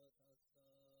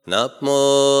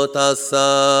Namo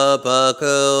tassa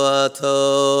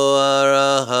bhagavato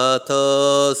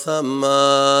arahato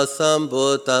samma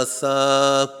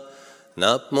sambuddhassa.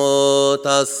 Namo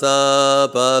tassa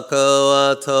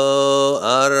bhagavato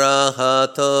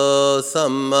arahato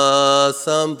samma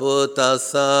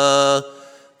sambuddhassa.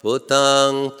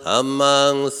 Buddhang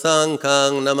dhammang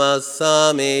sanghang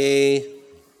namassami.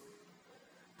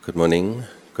 Good morning,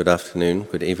 good afternoon,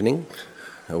 good evening,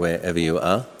 wherever you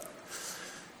are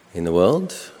in the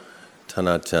world.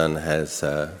 Tanajjan has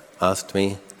asked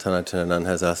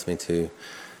me to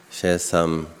share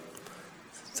some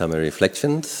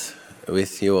reflections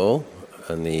with you all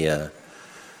on the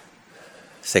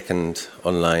second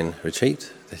online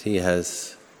retreat that he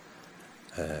has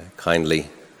kindly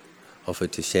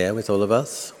offered to share with all of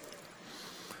us.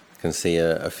 You can see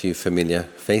a few familiar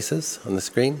faces on the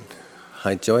screen.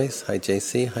 Hi Joyce, hi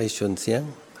JC, hi Shun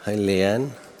Xiang, hi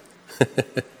Leanne,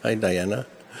 hi Diana.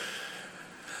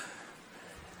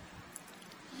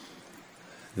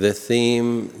 The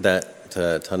theme that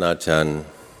Tanajjan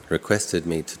requested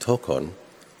me to talk on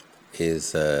is,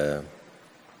 so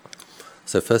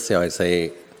firstly I'd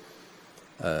say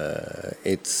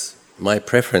it's my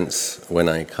preference when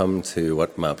I come to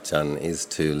Wat Marp Jan is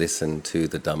to listen to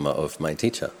the Dhamma of my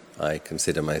teacher. I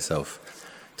consider myself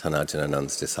Tanajjan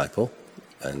Anand's disciple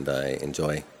and I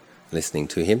enjoy listening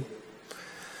to him.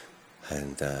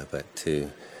 But to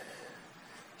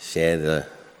share the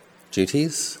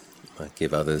duties,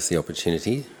 give others the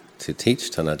opportunity to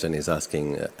teach. Tanajjan is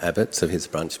asking abbots of his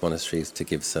branch monasteries to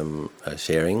give some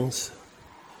sharings.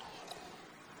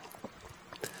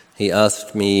 He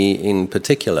asked me in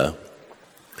particular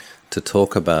to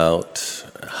talk about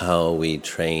how we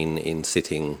train in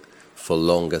sitting for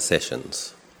longer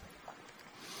sessions.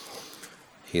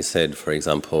 He said, for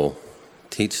example,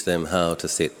 teach them how to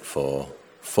sit for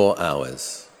 4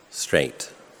 hours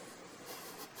straight.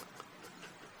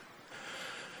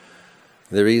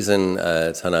 The reason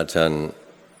Tanajjan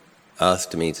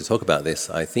asked me to talk about this,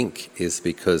 I think, is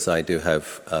because I do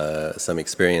have some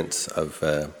experience of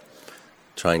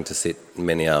trying to sit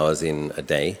many hours in a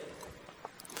day.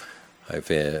 I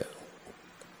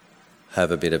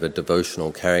have a bit of a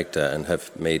devotional character and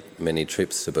have made many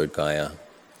trips to Bodh Gaya.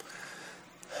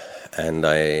 And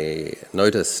I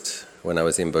noticed when I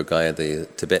was in Bodh Gaya the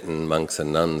Tibetan monks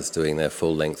and nuns doing their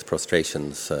full-length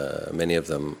prostrations, many of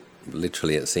them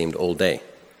literally it seemed all day,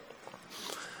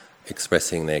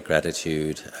 expressing their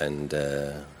gratitude and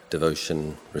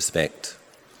devotion, respect.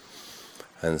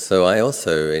 And so I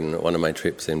also, in one of my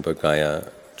trips in Bodh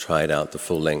Gaya, tried out the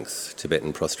full-length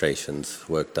Tibetan prostrations,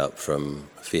 worked up from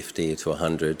 50 to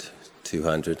 100,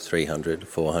 200, 300,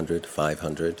 400,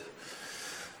 500.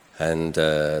 And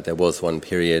there was one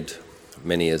period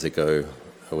many years ago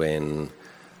when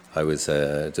I was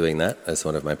doing that as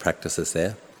one of my practices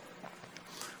there.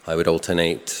 I would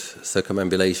alternate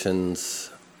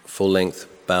circumambulations, full-length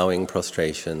bowing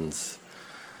prostrations,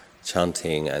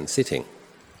 chanting and sitting.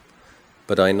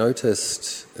 But I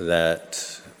noticed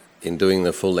that in doing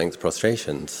the full-length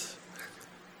prostrations,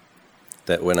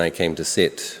 that when I came to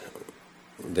sit,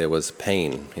 there was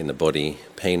pain in the body,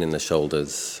 pain in the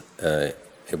shoulders. It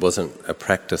wasn't a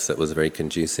practice that was very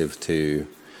conducive to...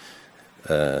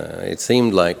 it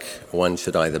seemed like one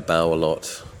should either bow a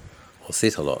lot or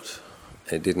sit a lot.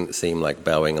 It didn't seem like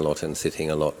bowing a lot and sitting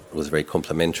a lot was very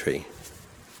complementary.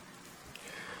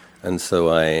 And so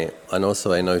I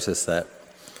noticed that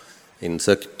in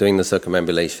doing the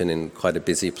circumambulation in quite a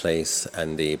busy place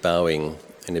and the bowing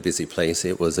in a busy place,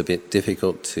 it was a bit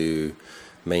difficult to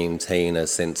maintain a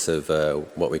sense of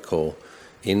what we call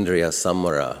indriya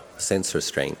samvara, sense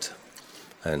restraint.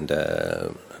 And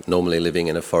normally living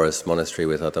in a forest monastery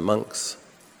with other monks,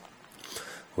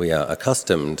 we are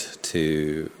accustomed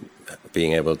to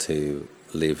being able to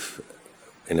live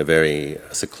in a very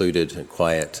secluded and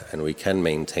quiet, and we can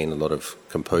maintain a lot of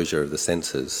composure of the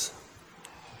senses.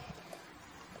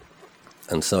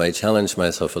 And so I challenged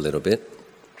myself a little bit,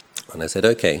 and I said,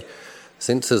 okay,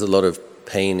 since there's a lot of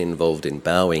pain involved in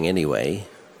bowing anyway,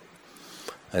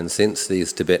 and since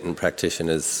these Tibetan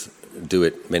practitioners do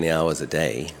it many hours a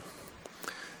day,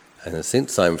 and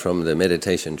since I'm from the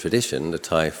meditation tradition, the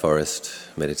Thai forest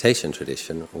meditation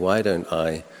tradition, why don't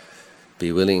I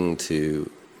be willing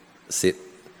to sit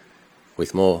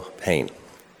with more pain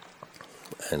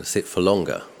and sit for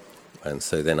longer? And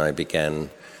so then I began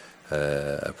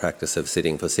a practice of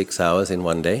sitting for 6 hours in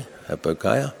one day at Bodh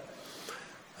Gaya.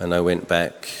 And I went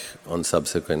back on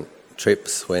subsequent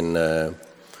trips when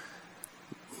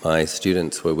my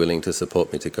students were willing to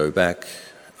support me to go back.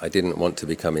 I didn't want to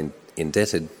become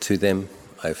indebted to them.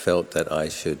 I felt that I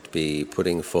should be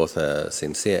putting forth a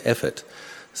sincere effort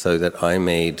so that I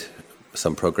made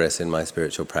some progress in my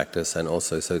spiritual practice, and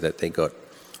also so that they got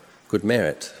good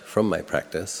merit from my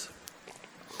practice.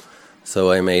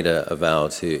 So I made a vow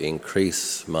to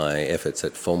increase my efforts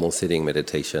at formal sitting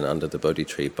meditation under the Bodhi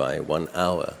tree by 1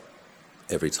 hour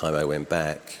every time I went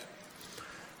back.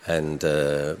 And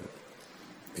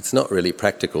it's not really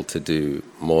practical to do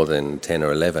more than 10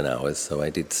 or 11 hours, so I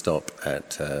did stop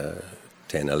at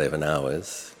 10, 11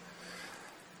 hours.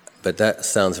 But that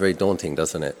sounds very daunting,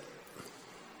 doesn't it?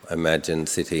 Imagine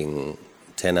sitting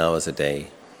 10 hours a day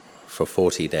for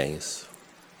 40 days.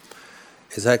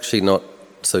 It's actually not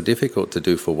so difficult to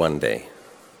do for one day.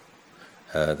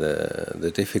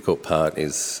 The difficult part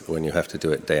is when you have to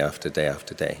do it day after day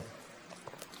after day.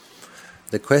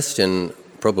 The question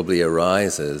probably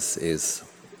arises is,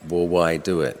 well, why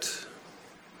do it?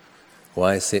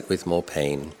 Why sit with more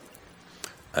pain?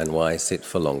 And why sit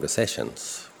for longer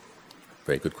sessions?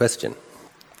 Very good question.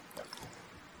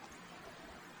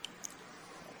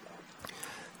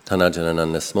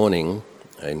 Tanajanananda this morning,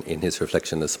 in his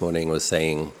reflection this morning, was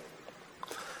saying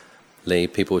lay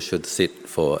people should sit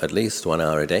for at least 1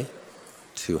 hour a day,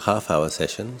 2 half-hour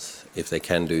sessions. If they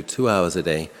can do 2 hours a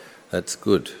day, that's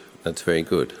good. That's very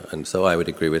good. And so I would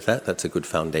agree with that. That's a good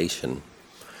foundation.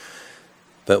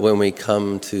 But when we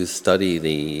come to study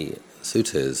the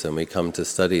suttas and we come to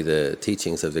study the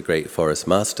teachings of the great forest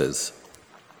masters,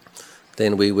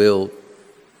 then we will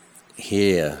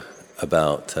hear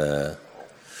about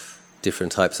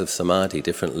different types of samadhi,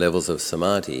 different levels of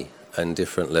samadhi, and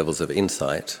different levels of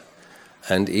insight,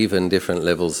 and even different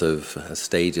levels of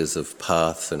stages of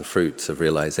paths and fruits of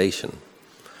realization.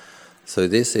 So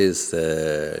this is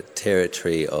the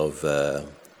territory of a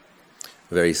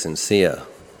very sincere,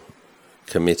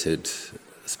 committed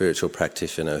spiritual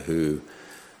practitioner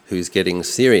who's getting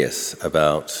serious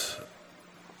about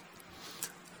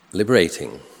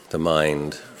liberating the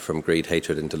mind from greed,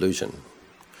 hatred and delusion,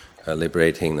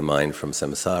 liberating the mind from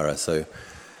samsara. So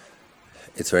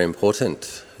it's very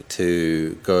important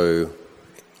to go,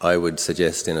 I would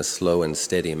suggest, in a slow and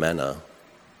steady manner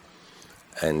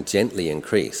and gently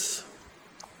increase.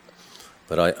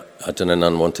 But Ajahn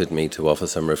Anan wanted me to offer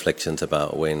some reflections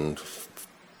about when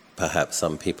perhaps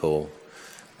some people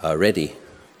are ready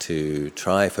to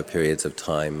try for periods of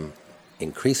time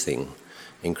increasing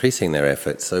their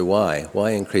efforts. So why?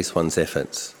 Why increase one's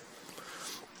efforts?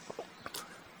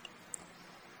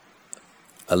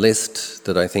 A list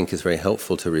that I think is very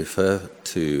helpful to refer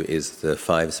to is the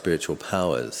 5 spiritual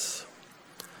powers,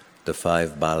 the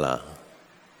 5 bala: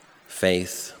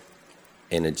 faith,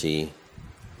 energy,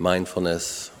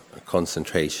 mindfulness,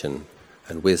 concentration,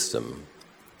 and wisdom.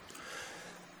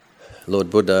 Lord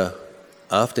Buddha,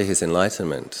 after his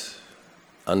enlightenment,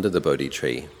 under the Bodhi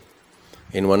tree,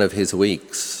 in one of his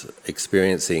weeks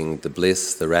experiencing the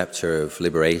bliss, the rapture of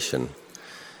liberation,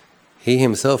 he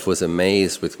himself was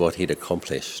amazed with what he'd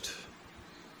accomplished.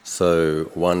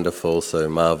 So wonderful, so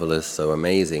marvelous, so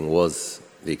amazing was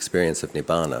the experience of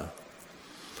Nibbana.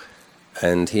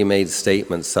 And he made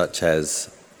statements such as,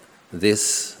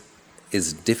 "This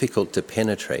is difficult to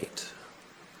penetrate,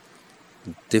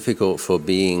 difficult for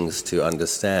beings to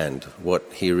understand. What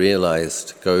he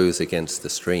realized goes against the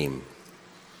stream."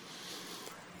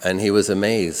 And he was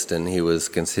amazed, and he was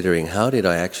considering, how did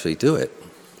I actually do it?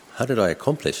 How did I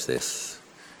accomplish this,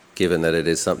 given that it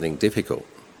is something difficult,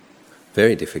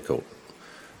 very difficult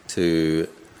to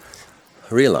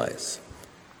realize?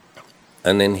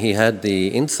 And then he had the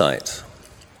insight.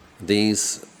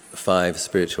 These 5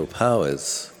 spiritual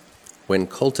powers, when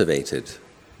cultivated,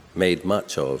 made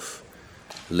much of,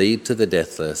 lead to the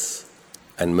deathless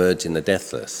and merge in the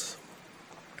deathless.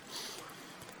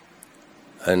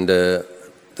 And the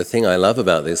thing I love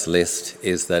about this list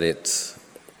is that it's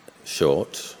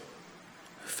short,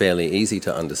 fairly easy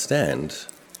to understand,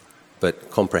 but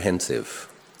comprehensive.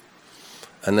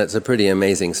 And that's a pretty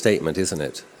amazing statement, isn't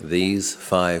it? These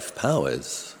 5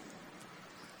 powers,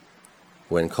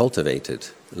 when cultivated,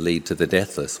 lead to the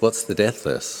deathless. What's the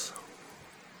deathless?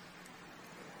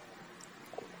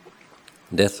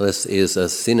 Deathless is a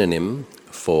synonym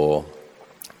for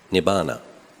Nibbana.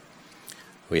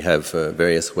 We have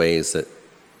various ways that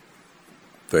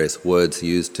various words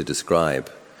used to describe.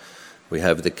 We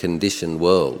have the conditioned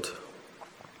world,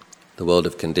 the world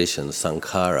of conditions,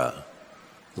 sankhara.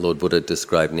 Lord Buddha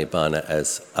described Nibbana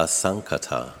as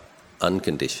asankhata,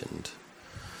 unconditioned.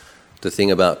 The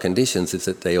thing about conditions is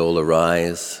that they all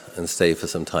arise and stay for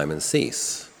some time and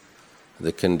cease.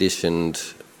 The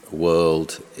conditioned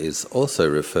world is also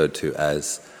referred to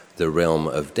as the realm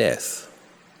of death.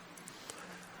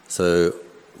 So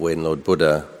when Lord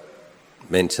Buddha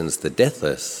mentions the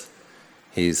deathless,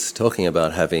 he's talking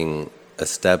about having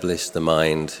established the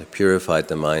mind, purified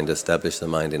the mind, established the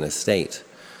mind in a state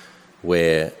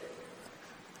where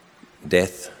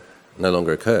death no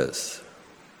longer occurs.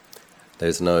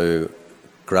 There's no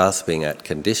grasping at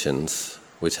conditions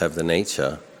which have the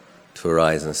nature to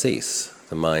arise and cease.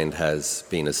 The mind has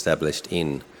been established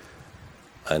in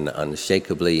an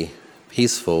unshakably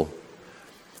peaceful,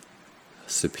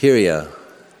 superior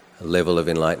level of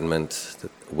enlightenment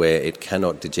where it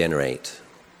cannot degenerate.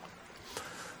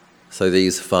 So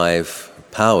these 5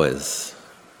 powers,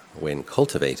 when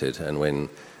cultivated and when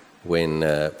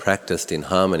practiced in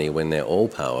harmony, when they're all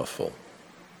powerful.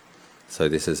 So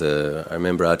this is I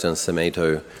remember Ajahn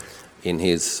Sumedho, in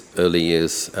his early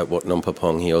years at Wat Nong Pah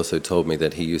Pong, he also told me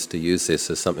that he used to use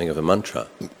this as something of a mantra.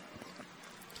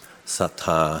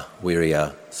 Sattha,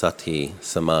 Virya, Sati,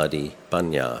 Samadhi,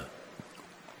 Panya.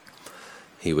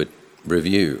 He would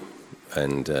review,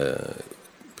 and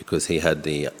because he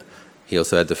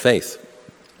also had the faith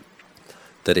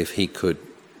that if he could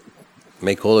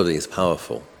make all of these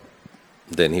powerful,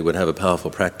 then he would have a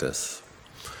powerful practice.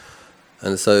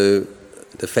 And so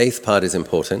the faith part is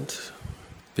important,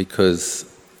 because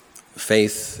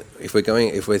faith, if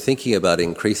we're thinking about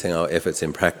increasing our efforts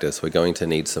in practice, we're going to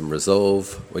need some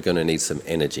resolve, we're going to need some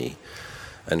energy,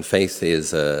 and faith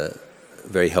is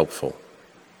very helpful.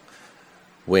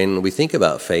 When we think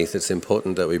about faith, it's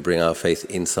important that we bring our faith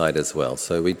inside as well.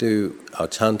 So we do our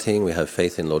chanting, we have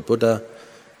faith in Lord Buddha,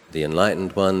 the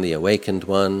enlightened one, the awakened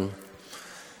one.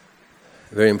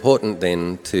 Very important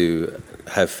then to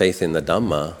have faith in the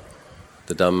Dhamma.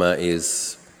 The Dhamma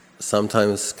is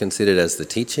sometimes considered as the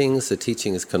teachings. The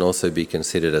teachings can also be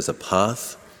considered as a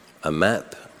path, a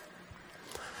map.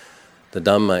 The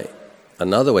Dhamma,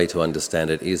 another way to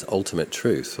understand it, is ultimate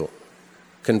truth, or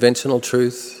conventional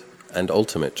truth and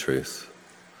ultimate truth.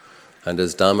 And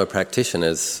as Dharma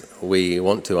practitioners, we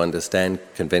want to understand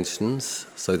conventions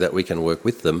so that we can work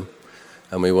with them,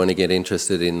 and we want to get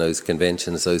interested in those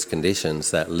conventions, those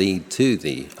conditions that lead to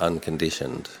the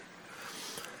unconditioned.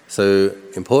 So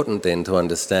important then to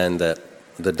understand that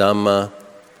the Dhamma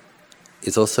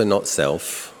is also not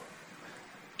self,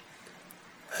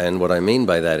 and what I mean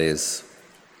by that is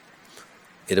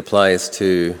it applies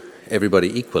to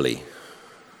everybody equally.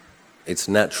 It's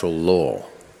natural law.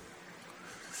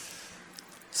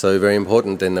 So very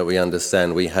important then that we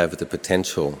understand we have the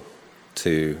potential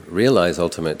to realize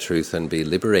ultimate truth and be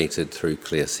liberated through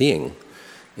clear seeing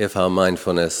if our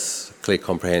mindfulness, clear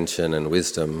comprehension and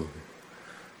wisdom,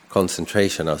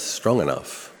 concentration are strong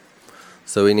enough.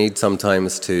 So we need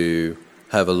sometimes to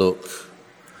have a look.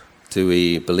 Do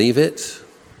we believe it?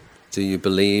 Do you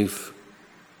believe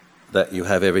that you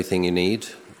have everything you need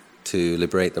to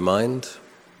liberate the mind?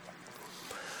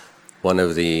 One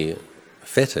of the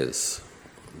fetters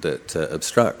that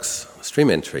obstructs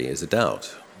stream entry is a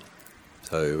doubt.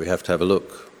 So we have to have a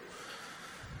look.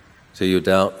 Do you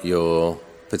doubt your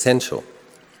potential?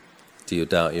 Do you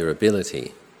doubt your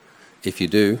ability? If you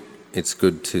do, it's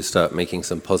good to start making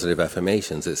some positive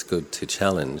affirmations. It's good to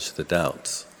challenge the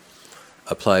doubts.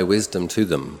 Apply wisdom to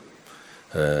them.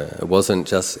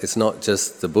 It's not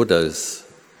just the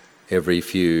Buddhas. Every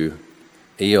few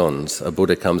eons, a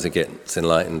Buddha comes and gets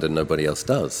enlightened and nobody else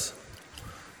does.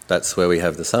 That's where we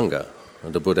have the Sangha.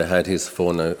 And the Buddha had his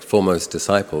foremost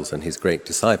disciples and his great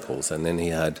disciples, and then he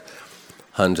had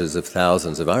hundreds of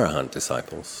thousands of Arahant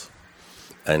disciples.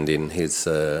 And in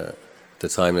the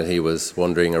time that he was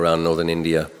wandering around northern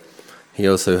India, he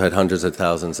also had hundreds of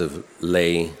thousands of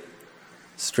lay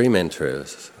stream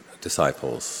enterers,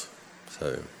 disciples.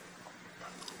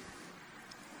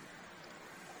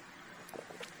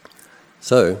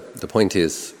 So the point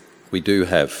is, we do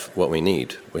have what we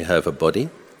need. We have a body,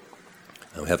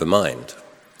 and we have a mind.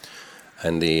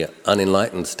 And the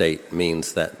unenlightened state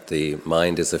means that the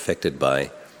mind is affected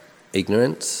by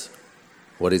ignorance.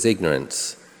 What is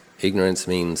ignorance? Ignorance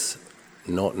means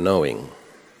not knowing,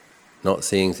 not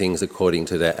seeing things according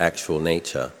to their actual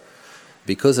nature.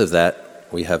 Because of that,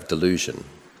 we have delusion.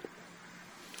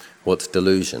 What's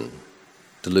delusion?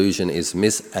 Delusion is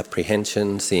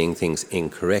misapprehension, seeing things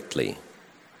incorrectly.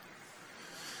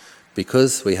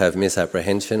 Because we have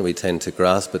misapprehension, we tend to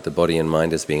grasp at the body and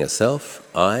mind as being a self,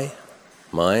 I,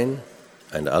 mine,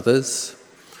 and others.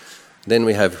 Then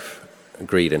we have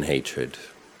greed and hatred,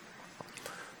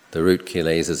 the root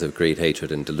kilesas of greed,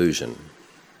 hatred, and delusion.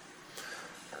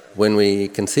 When we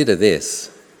consider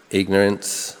this,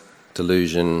 ignorance,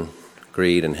 delusion,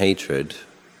 greed, and hatred,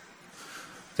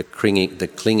 the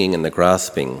clinging and the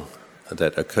grasping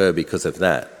that occur because of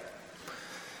that,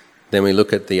 then we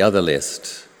look at the other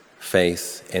list,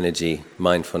 faith, energy,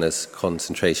 mindfulness,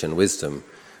 concentration, wisdom.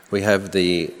 We have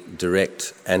the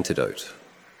direct antidote.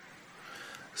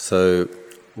 So,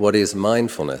 what is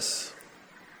mindfulness?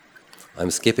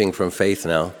 I'm skipping from faith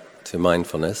now to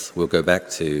mindfulness. We'll go back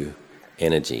to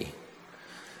energy.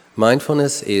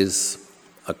 Mindfulness is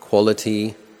a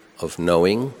quality of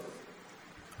knowing,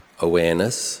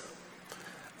 awareness,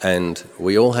 and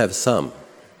we all have some.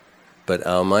 But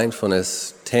our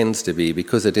mindfulness tends to be,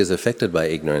 because it is affected by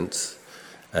ignorance,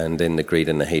 and then the greed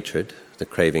and the hatred, the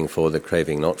craving for, the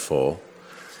craving not for,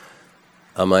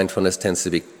 our mindfulness tends to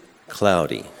be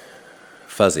cloudy,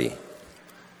 fuzzy,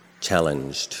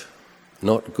 challenged,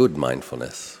 not good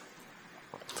mindfulness.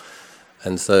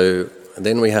 And so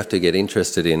then we have to get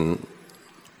interested in,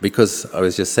 because I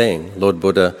was just saying, Lord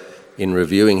Buddha, in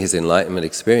reviewing his enlightenment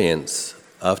experience,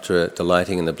 after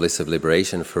delighting in the bliss of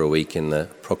liberation for a week in the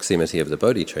proximity of the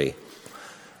Bodhi tree,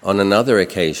 on another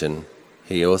occasion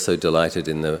he also delighted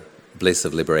in the bliss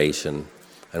of liberation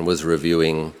and was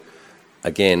reviewing,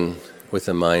 again with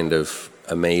a mind of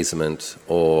amazement,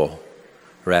 awe,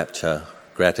 rapture,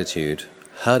 gratitude.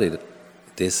 How did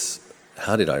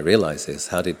I realize this?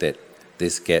 How did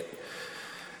this get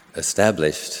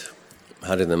established?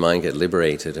 How did the mind get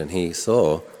liberated? And he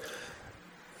saw,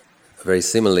 very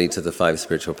similarly to the 5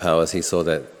 spiritual powers, he saw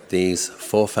that these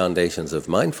 4 foundations of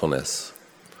mindfulness,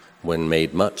 when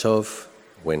made much of,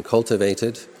 when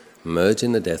cultivated, merge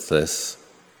in the deathless,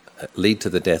 lead to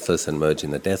the deathless and merge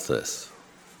in the deathless.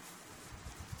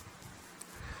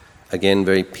 Again,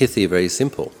 very pithy, very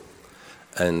simple,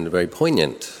 and very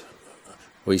poignant.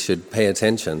 We should pay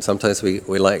attention. Sometimes we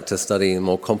like to study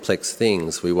more complex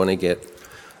things. We want to get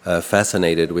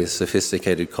fascinated with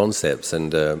sophisticated concepts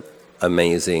and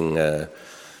amazing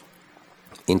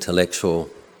intellectual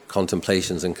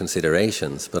contemplations and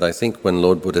considerations. But I think when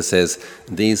Lord Buddha says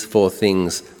these 4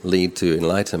 things lead to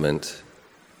enlightenment,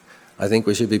 I think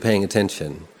we should be paying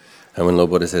attention. And when Lord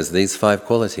Buddha says these 5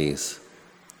 qualities,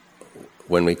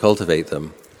 when we cultivate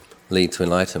them, lead to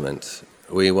enlightenment,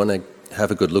 we want to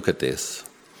have a good look at this.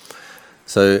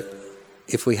 So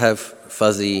if we have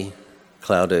fuzzy,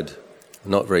 clouded,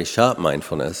 not very sharp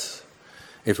mindfulness,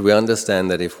 if we understand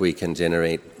that if we can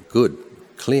generate good,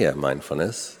 clear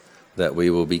mindfulness, that we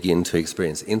will begin to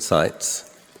experience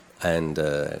insights and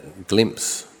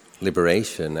glimpse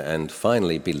liberation and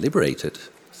finally be liberated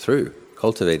through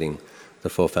cultivating the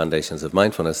 4 foundations of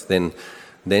mindfulness,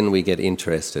 then we get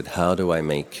interested. How do I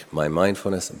make my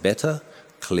mindfulness better,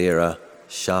 clearer,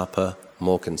 sharper,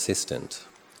 more consistent?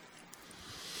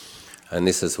 And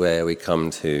this is where we come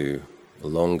to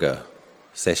longer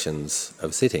sessions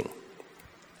of sitting.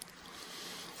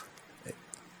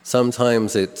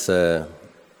 Sometimes it's kind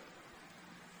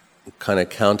of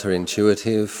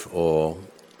counterintuitive, or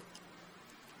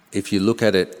if you look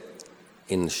at it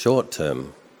in short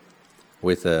term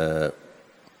with a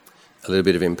little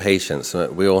bit of impatience.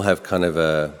 We all have kind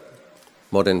of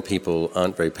modern people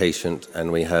aren't very patient,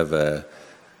 and we have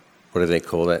what do they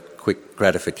call that? Quick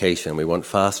gratification. We want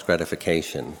fast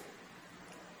gratification.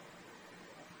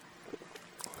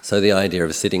 So the idea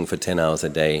of sitting for 10 hours a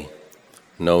day,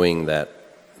 knowing that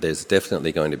there's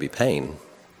definitely going to be pain,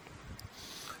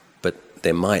 but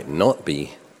there might not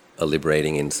be a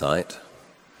liberating insight,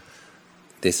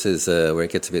 this is where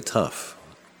it gets a bit tough.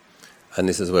 And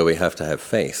this is where we have to have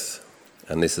faith.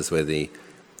 And this is where the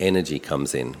energy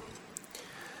comes in.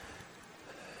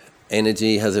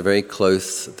 Energy has a very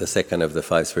close, the second of the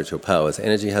 5 spiritual powers,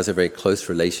 energy has a very close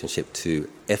relationship to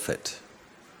effort.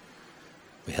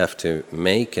 We have to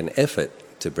make an effort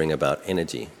to bring about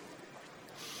energy.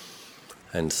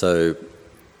 And so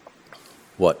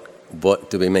what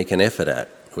do we make an effort at?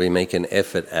 We make an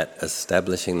effort at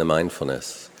establishing the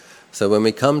mindfulness. So when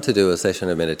we come to do a session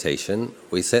of meditation,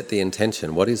 we set the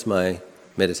intention. What is my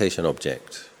meditation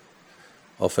object?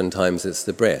 Oftentimes it's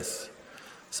the breath.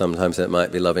 Sometimes it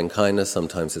might be loving kindness,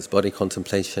 sometimes it's body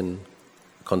contemplation,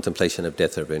 contemplation of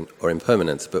death or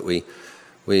impermanence. But we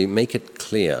make it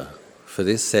clear, for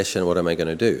this session, what am I going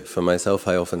to do? For myself,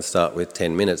 I often start with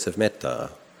 10 minutes of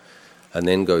metta and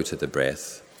then go to the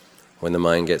breath. When the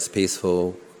mind gets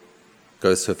peaceful,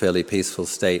 goes to a fairly peaceful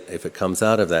state, if it comes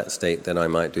out of that state, then I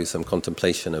might do some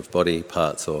contemplation of body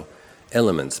parts or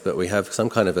elements. But we have some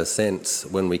kind of a sense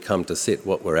when we come to sit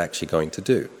what we're actually going to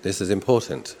do. This is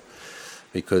important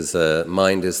because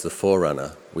mind is the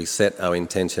forerunner. We set our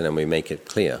intention and we make it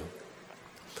clear.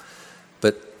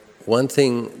 But one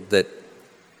thing that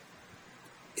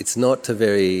it's not a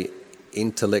very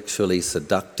intellectually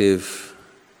seductive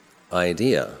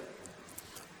idea,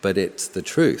 but it's the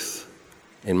truth,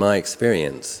 in my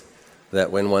experience,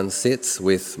 that when one sits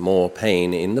with more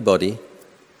pain in the body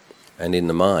and in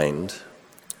the mind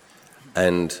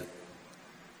and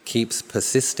keeps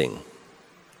persisting,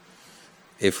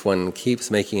 if one keeps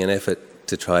making an effort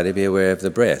to try to be aware of the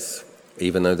breath,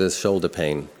 even though there's shoulder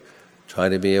pain. Try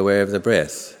to be aware of the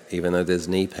breath, even though there's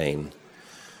knee pain.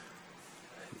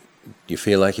 You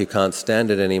feel like you can't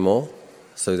stand it anymore,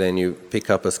 so then you pick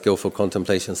up a skillful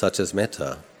contemplation such as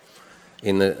metta.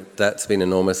 That's been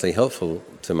enormously helpful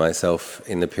to myself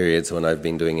in the periods when I've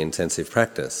been doing intensive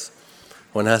practice.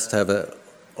 One has to have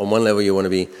on one level you want to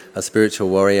be a spiritual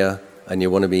warrior and you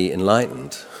want to be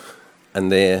enlightened. And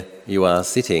there you are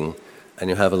sitting and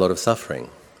you have a lot of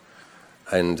suffering.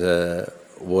 And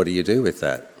what do you do with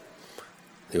that?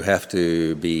 You have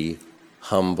to be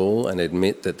humble and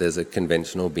admit that there's a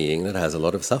conventional being that has a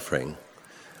lot of suffering.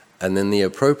 And then the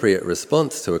appropriate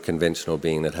response to a conventional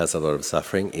being that has a lot of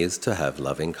suffering is to have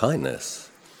loving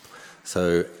kindness.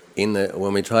 So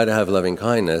when we try to have loving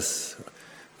kindness,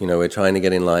 we're trying to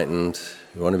get enlightened,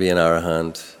 we want to be an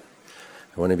arahant,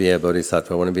 you want to be a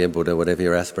bodhisattva, you want to be a Buddha, whatever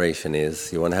your aspiration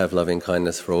is, you want to have loving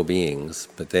kindness for all beings,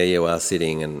 but there you are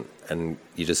sitting and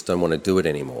you just don't want to do it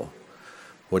anymore.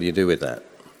 What do you do with that?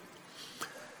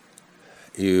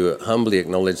 You humbly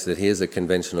acknowledge that here's a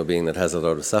conventional being that has a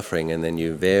lot of suffering, and then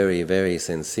you very, very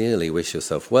sincerely wish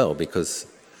yourself well, because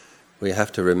we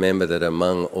have to remember that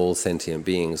among all sentient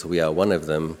beings, we are one of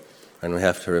them, and we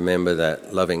have to remember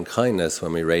that loving kindness,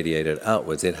 when we radiate it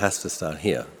outwards, it has to start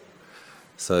here.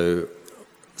 So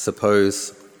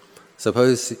suppose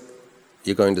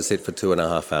you're going to sit for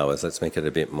 2.5 hours. Let's make it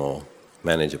a bit more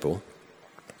manageable.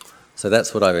 So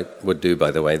that's what I would do, by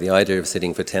the way. The idea of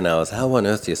sitting for 10 hours, how on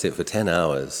earth do you sit for 10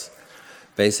 hours?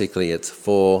 Basically, it's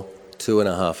 4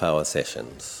 2.5-hour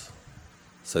sessions.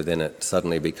 So then it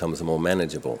suddenly becomes more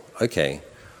manageable. Okay,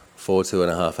 4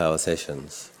 2.5-hour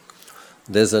sessions.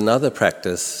 There's another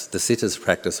practice, the sitter's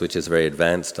practice, which is very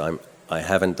advanced. I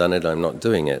haven't done it, I'm not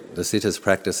doing it. The sitter's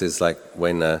practice is like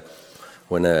when a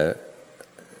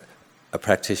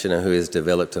practitioner who is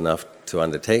developed enough to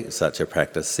undertake such a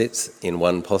practice sits in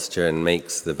one posture and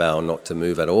makes the vow not to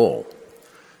move at all,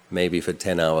 maybe for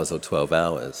 10 hours or 12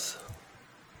 hours.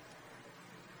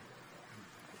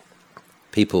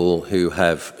 People who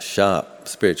have sharp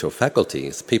spiritual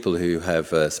faculties, people who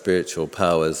have spiritual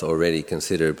powers already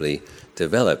considerably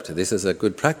developed, this is a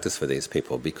good practice for these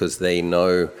people because they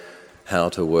know how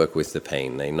to work with the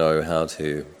pain, they know how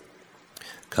to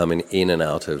come in and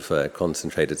out of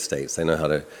concentrated states. They know how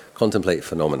to contemplate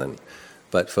phenomenon.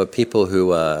 But for people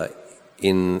who are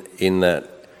in that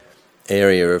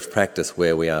area of practice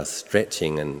where we are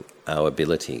stretching our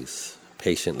abilities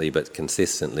patiently but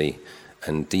consistently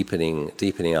and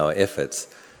deepening our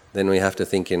efforts, then we have to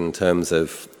think in terms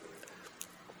of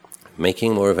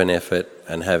making more of an effort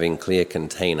and having clear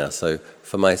container. So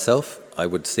for myself, I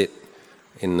would sit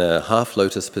in the half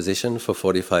lotus position for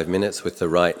 45 minutes with the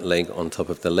right leg on top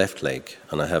of the left leg.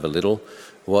 And I have a little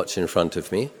watch in front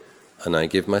of me, and I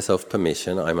give myself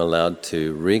permission. I'm allowed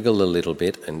to wriggle a little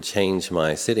bit and change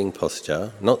my sitting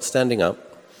posture, not standing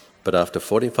up, but after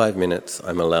 45 minutes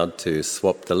I'm allowed to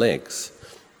swap the legs.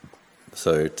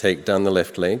 So take down the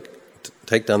left leg,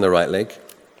 take down the right leg,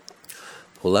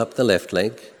 pull up the left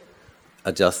leg,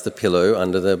 adjust the pillow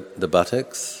under the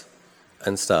buttocks,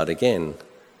 and start again.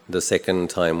 The second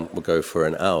time will go for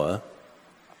an hour,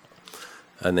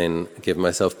 and then give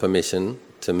myself permission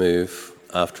to move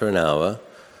after an hour,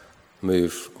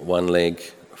 move one leg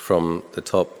from the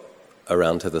top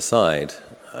around to the side.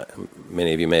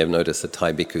 Many of you may have noticed that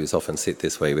Thai bhikkhus often sit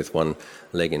this way with one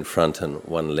leg in front and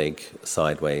one leg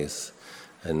sideways.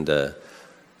 And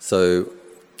so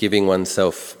giving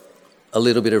oneself a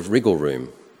little bit of wriggle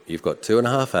room. You've got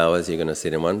 2.5 hours, you're going to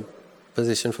sit in one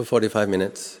position for 45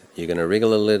 minutes, you're going to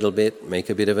wriggle a little bit, make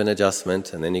a bit of an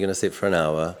adjustment, and then you're going to sit for an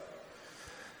hour.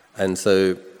 And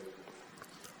so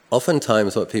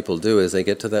oftentimes what people do is they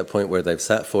get to that point where they've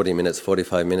sat 40 minutes,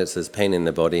 45 minutes, there's pain in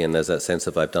the body, and there's that sense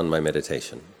of, I've done my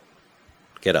meditation.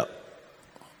 Get up.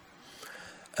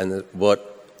 And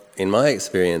what, in my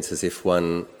experience, is if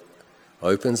one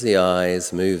opens the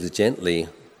eyes, moves gently,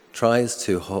 tries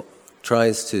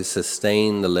to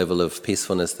sustain the level of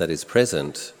peacefulness that is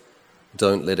present,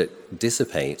 don't let it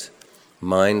dissipate,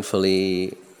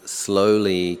 mindfully,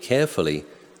 slowly, carefully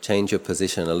change your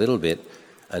position a little bit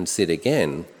and sit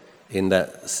again. In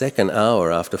that second hour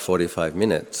after 45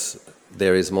 minutes,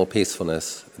 there is more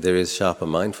peacefulness, there is sharper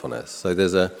mindfulness. So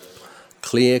there's a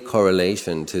clear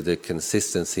correlation to the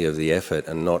consistency of the effort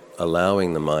and not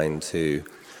allowing the mind to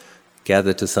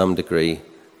gather to some degree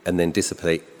and then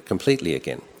dissipate completely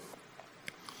again.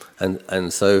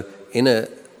 And so in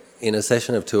a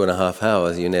session of 2.5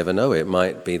 hours, you never know. It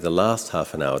might be the last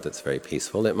half an hour that's very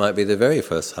peaceful. It might be the very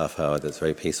first half hour that's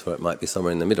very peaceful. It might be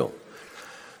somewhere in the middle.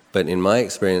 But in my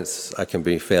experience, I can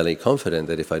be fairly confident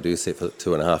that if I do sit for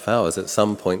 2.5 hours, at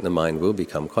some point the mind will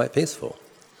become quite peaceful,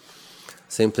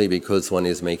 simply because one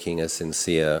is making a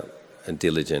sincere and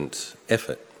diligent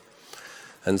effort.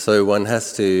 And so one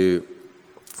sets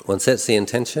the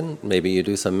intention, maybe you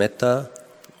do some metta,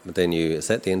 but then you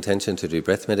set the intention to do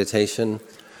breath meditation,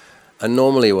 and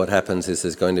normally what happens is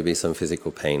there's going to be some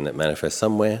physical pain that manifests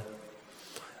somewhere,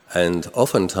 and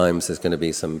oftentimes there's going to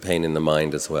be some pain in the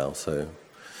mind as well. So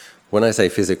when I say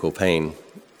physical pain,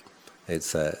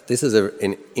 this is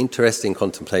an interesting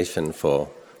contemplation for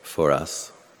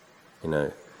us.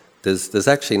 There's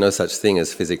actually no such thing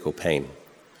as physical pain.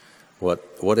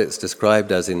 What it's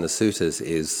described as in the suttas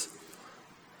is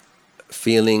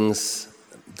feelings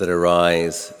that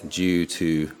arise due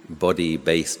to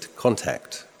body-based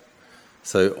contact.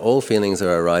 So all feelings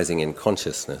are arising in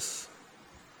consciousness.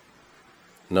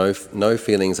 No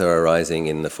feelings are arising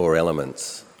in the four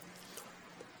elements.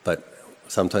 But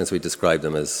sometimes we describe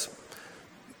them as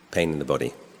pain in the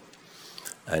body.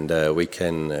 And we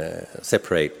can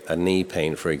separate a knee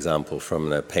pain, for example, from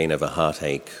the pain of a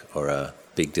heartache or a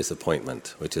big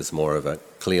disappointment, which is more of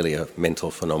clearly a mental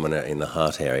phenomena in the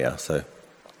heart area.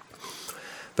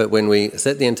 But when we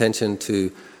set the intention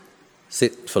to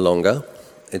sit for longer,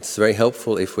 it's very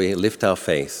helpful if we lift our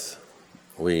faith.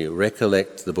 We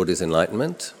recollect the Buddha's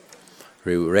enlightenment,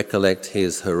 we recollect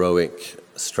his heroic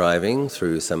striving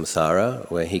through samsara,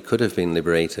 where he could have been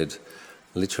liberated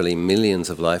literally millions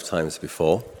of lifetimes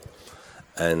before,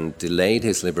 and delayed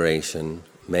his liberation,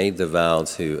 made the vow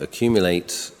to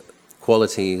accumulate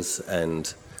qualities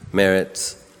and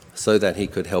merits so that he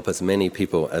could help as many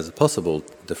people as possible.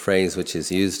 The phrase which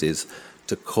is used is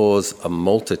to cause a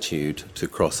multitude to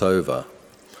cross over.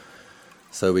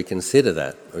 So we consider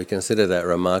that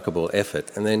remarkable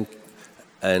effort, and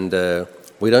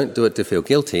we don't do it to feel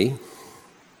guilty.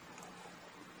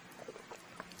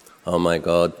 Oh my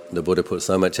God, the Buddha put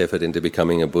so much effort into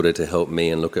becoming a Buddha to help me,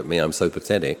 and look at me, I'm so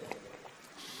pathetic.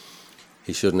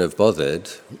 He shouldn't have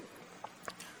bothered.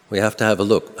 We have to have a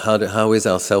look. How is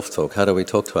our self-talk? How do we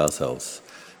talk to ourselves?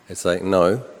 It's like,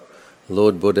 no,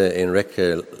 Lord Buddha, in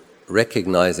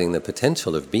recognizing the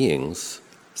potential of beings,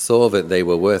 saw that they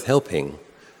were worth helping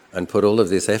and put all of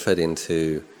this effort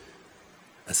into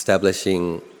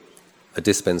establishing a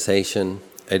dispensation,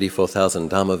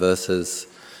 84,000 Dhamma verses,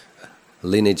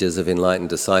 lineages of enlightened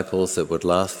disciples that would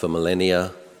last for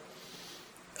millennia.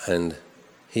 And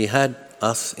he had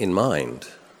us in mind.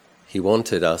 He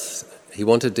wanted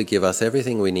to give us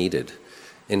everything we needed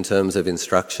in terms of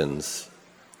instructions,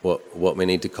 what we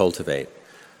need to cultivate,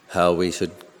 how we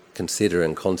should consider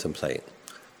and contemplate.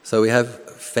 So we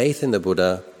have faith in the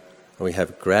Buddha, we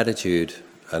have gratitude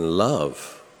and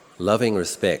loving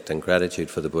respect and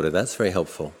gratitude for the Buddha. That's very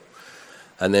helpful.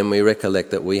 And then we recollect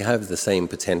that we have the same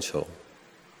potential.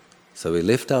 So we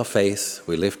lift our faith,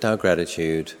 we lift our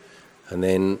gratitude, and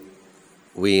then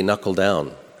we knuckle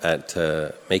down at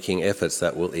making efforts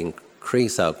that will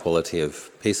increase our quality of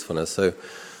peacefulness. So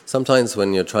sometimes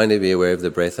when you're trying to be aware of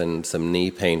the breath and some knee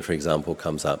pain, for example,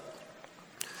 comes up,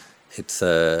 it's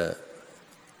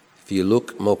if you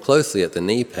look more closely at the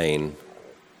knee pain,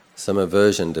 some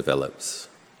aversion develops.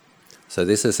 So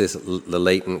this is the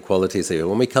latent qualities here.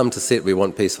 When we come to sit, we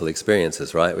want peaceful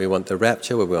experiences, right? We want the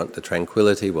rapture, we want the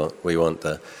tranquility, we want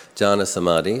the jhana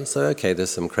samadhi. So okay, there's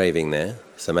some craving there,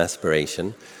 some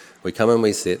aspiration. We come and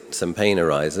we sit, some pain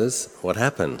arises. What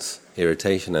happens?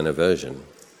 Irritation and aversion.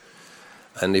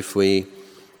 And if we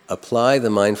apply the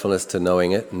mindfulness to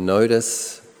knowing it,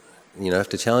 notice, you have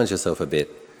to challenge yourself a bit.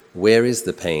 Where is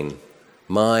the pain?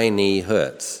 My knee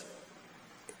hurts.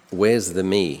 Where's the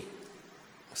me?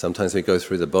 Sometimes we go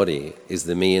through the body. Is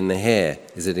the me in the hair?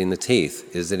 Is it in the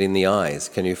teeth? Is it in the eyes?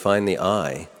 Can you find the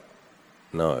eye?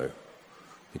 No.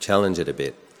 You challenge it a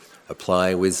bit.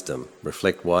 Apply wisdom.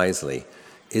 Reflect wisely.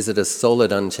 Is it a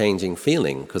solid, unchanging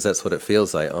feeling? Because that's what it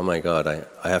feels like. Oh my God,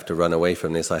 I have to run away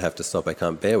from this. I have to stop. I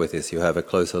can't bear with this. You have a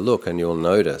closer look and you'll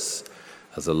notice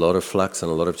there's a lot of flux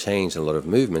and a lot of change and a lot of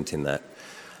movement in that.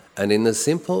 And in the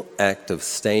simple act of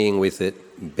staying with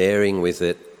it, bearing with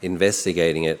it,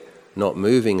 investigating it, not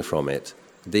moving from it,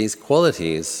 these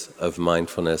qualities of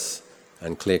mindfulness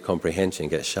and clear comprehension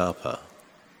get sharper.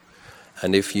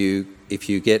 And if you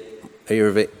get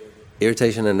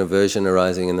irritation and aversion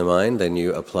arising in the mind, then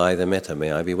you apply the metta.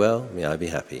 May I be well, may I be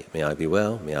happy. May I be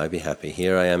well, may I be happy.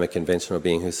 Here I am, a conventional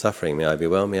being who's suffering. May I be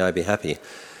well, may I be happy.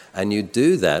 And you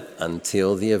do that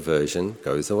until the aversion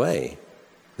goes away.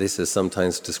 This is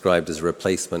sometimes described as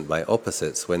replacement by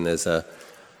opposites. When there's a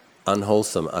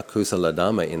unwholesome akusala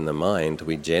dhamma in the mind,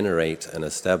 we generate and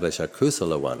establish a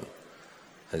kusala one.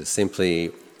 And it's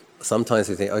simply sometimes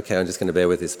we think, okay, I'm just going to bear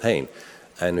with this pain,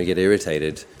 and we get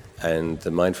irritated, and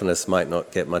the mindfulness might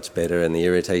not get much better, and the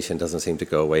irritation doesn't seem to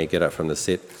go away. You get up from the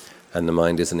sit, and the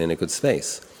mind isn't in a good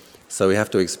space. So we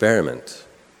have to experiment.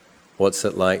 What's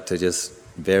it like to just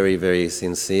very, very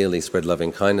sincerely spread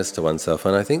loving kindness to oneself?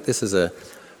 And I think this is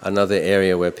another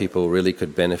area where people really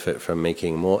could benefit from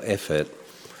making more effort.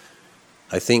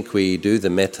 I think we do the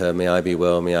metta, may I be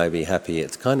well, may I be happy.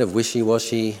 It's kind of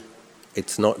wishy-washy.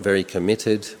 It's not very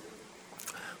committed.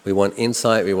 We want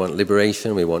insight, we want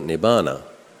liberation, we want nibbana.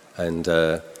 And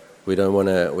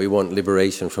we want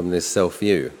liberation from this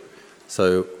self-view.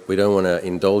 So we don't want to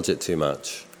indulge it too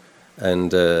much.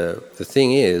 And the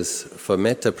thing is, for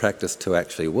metta practice to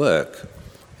actually work,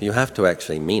 you have to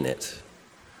actually mean it.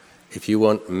 If you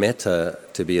want metta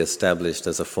to be established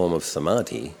as a form of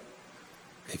samadhi,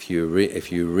 if you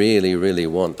really, really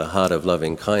want the heart of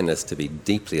loving kindness to be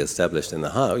deeply established in the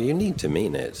heart, you need to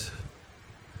mean it.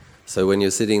 So when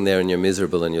you're sitting there and you're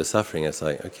miserable and you're suffering, it's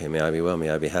like, okay, may I be well, may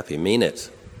I be happy, mean it.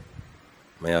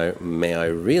 May I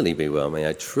really be well, may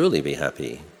I truly be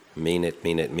happy. Mean it,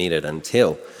 mean it, mean it,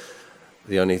 until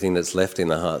the only thing that's left in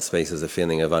the heart space is a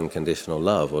feeling of unconditional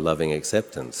love or loving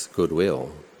acceptance,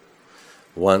 goodwill.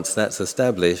 Once that's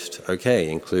established, okay,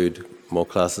 include more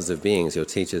classes of beings, your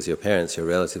teachers, your parents, your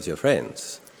relatives, your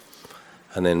friends,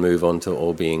 and then move on to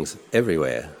all beings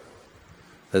everywhere.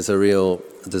 There's a real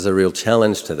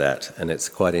challenge to that, and it's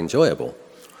quite enjoyable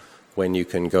when you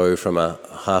can go from a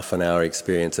half an hour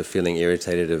experience of feeling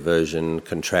irritated, aversion,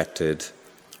 contracted,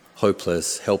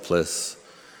 hopeless, helpless,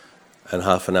 and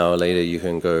half an hour later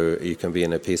you can be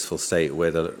in a peaceful state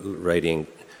where the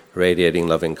radiating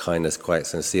loving kindness quite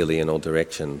sincerely in all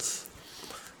directions.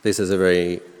 This is a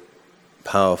very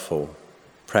powerful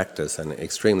practice and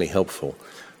extremely helpful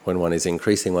when one is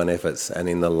increasing one's efforts and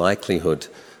in the likelihood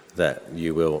that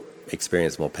you will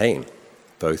experience more pain,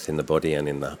 both in the body and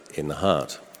in the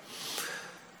heart.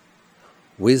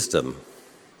 Wisdom,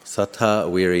 sattha,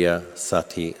 virya,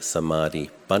 sati,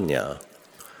 samadhi, panya.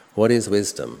 What is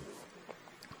wisdom?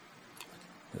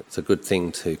 It's a good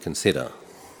thing to consider.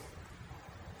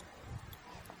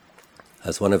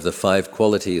 As one of the 5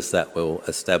 qualities that will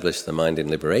establish the mind in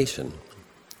liberation,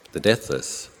 the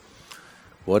deathless,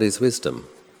 what is wisdom?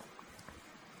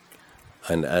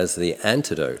 And as the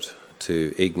antidote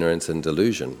to ignorance and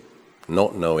delusion,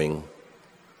 not knowing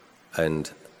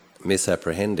and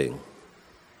misapprehending,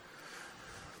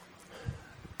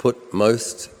 put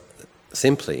most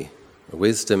simply,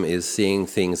 wisdom is seeing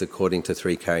things according to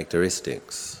 3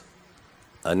 characteristics: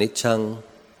 aniccaṃ,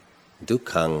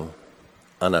 dukkhaṃ,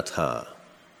 anatta.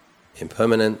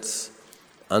 Impermanence,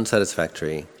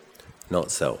 unsatisfactory, not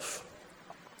self.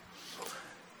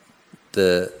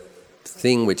 The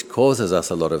thing which causes us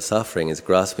a lot of suffering is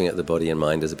grasping at the body and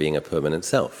mind as being a permanent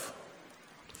self.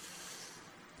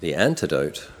 The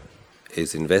antidote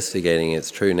is investigating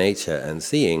its true nature and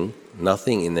seeing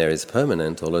nothing in there is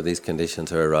permanent. All of these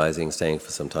conditions are arising, staying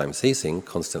for some time, ceasing,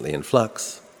 constantly in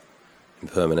flux,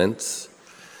 impermanence.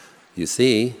 You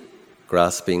see,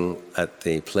 grasping at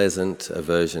the pleasant,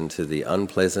 aversion to the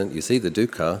unpleasant. You see the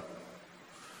dukkha,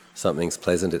 something's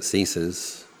pleasant, it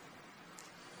ceases.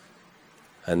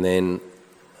 And then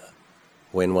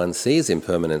when one sees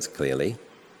impermanence clearly,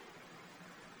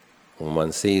 when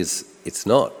one sees it's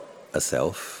not a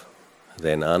self,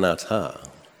 then anatta.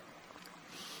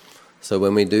 So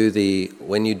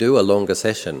when you do a longer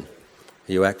session,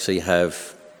 you actually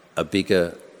have a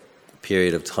bigger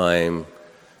period of time,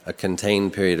 a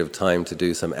contained period of time to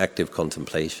do some active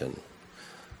contemplation.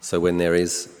 So when there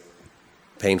is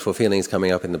painful feelings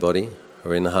coming up in the body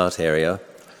or in the heart area,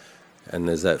 and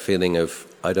there's that feeling of,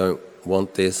 I don't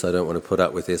want this, I don't want to put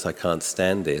up with this, I can't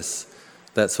stand this,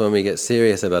 that's when we get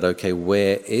serious about, okay,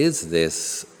 where is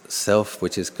this self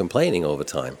which is complaining all the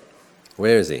time?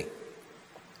 Where is he?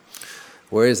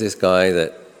 Where is this guy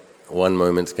that one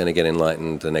moment's going to get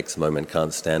enlightened, the next moment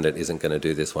can't stand it, isn't going to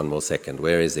do this one more second?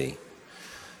 Where is he?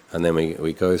 And then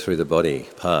we go through the body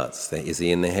parts. Is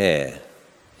he in the hair?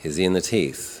 Is he in the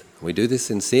teeth? We do this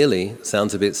sincerely.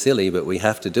 Sounds a bit silly, but we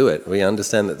have to do it. We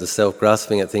understand that the self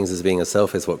grasping at things as being a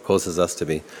self is what causes us to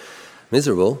be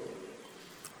miserable.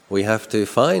 We have to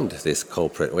find this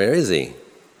culprit. Where is he?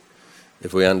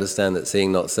 If we understand that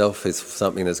seeing not self is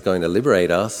something that's going to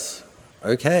liberate us,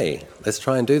 okay, let's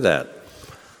try and do that.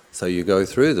 So you go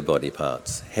through the body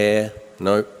parts. Hair,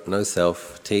 nope, no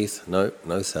self. Teeth, nope,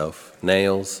 no self.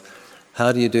 Nails.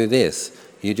 How do you do this?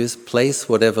 You just place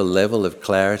whatever level of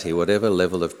clarity, whatever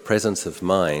level of presence of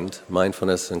mind,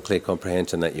 mindfulness and clear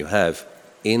comprehension that you have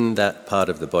in that part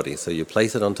of the body. So you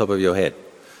place it on top of your head,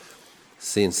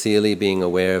 sincerely being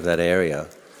aware of that area,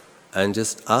 and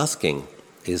just asking,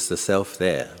 Is the self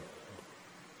there?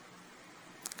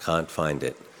 Can't find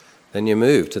it. Then you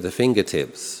move to the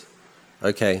fingertips.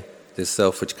 Okay, this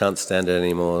self which can't stand it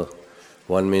anymore,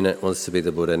 1 minute wants to be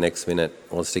the Buddha, next minute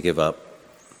wants to give up.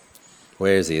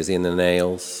 Where is he? Is he in the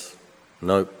nails?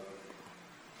 Nope.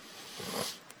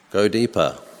 Go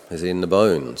deeper. Is it in the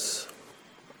bones?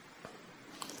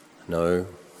 No.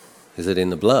 Is it in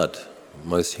the blood?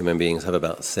 Most human beings have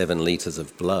about 7 liters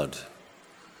of blood.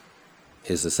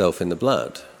 Is the self in the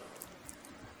blood?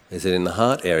 Is it in the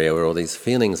heart area where all these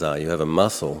feelings are? You have a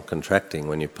muscle contracting.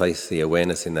 When you place the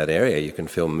awareness in that area, you can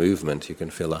feel movement, you can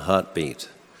feel a heartbeat.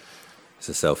 Is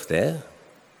the self there?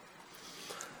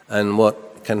 And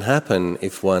what can happen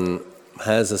if one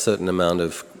has a certain amount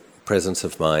of presence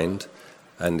of mind,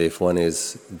 and if one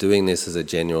is doing this as a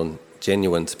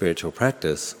genuine spiritual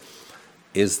practice,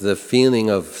 is the feeling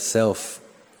of self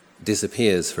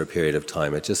disappears for a period of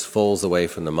time. It just falls away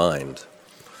from the mind.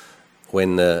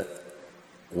 When the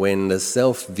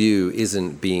self-view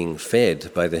isn't being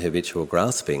fed by the habitual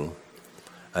grasping,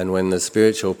 and when the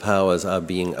spiritual powers are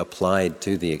being applied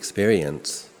to the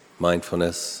experience,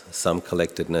 mindfulness, some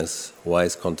collectedness,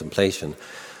 wise contemplation,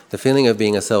 the feeling of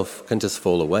being a self can just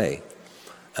fall away.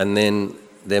 And then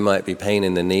there might be pain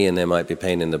in the knee and there might be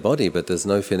pain in the body, but there's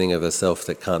no feeling of a self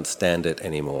that can't stand it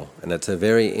anymore. And it's a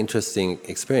very interesting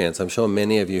experience. I'm sure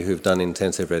many of you who've done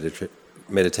intensive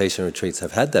meditation retreats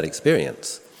have had that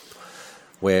experience,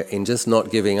 where in just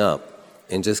not giving up,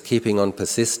 in just keeping on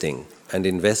persisting and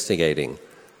investigating,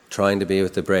 trying to be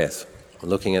with the breath,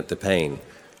 looking at the pain,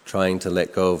 trying to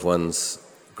let go of one's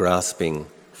grasping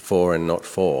for and not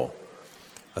for,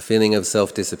 a feeling of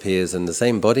self disappears and the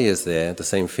same body is there, the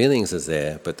same feelings is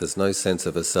there, but there's no sense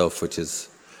of a self which is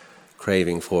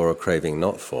craving for or craving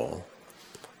not for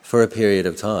a period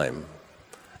of time.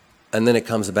 And then it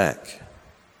comes back.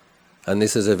 And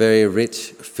this is a very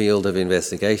rich field of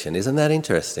investigation. Isn't that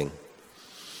interesting?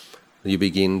 You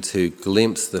begin to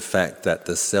glimpse the fact that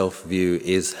the self-view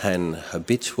is an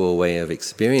habitual way of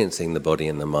experiencing the body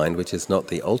and the mind, which is not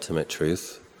the ultimate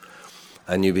truth.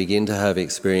 And you begin to have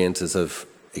experiences of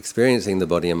experiencing the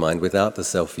body and mind without the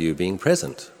self-view being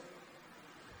present.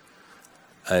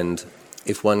 And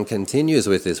if one continues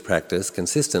with this practice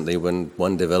consistently, when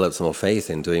one develops more faith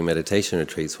in doing meditation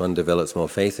retreats, one develops more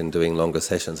faith in doing longer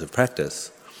sessions of practice.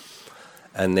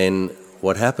 And then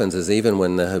what happens is, even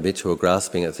when the habitual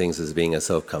grasping at things as being a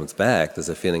self comes back, there's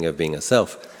a feeling of being a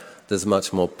self, there's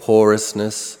much more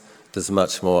porousness, there's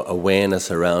much more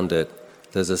awareness around it,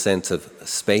 there's a sense of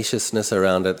spaciousness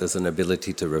around it, there's an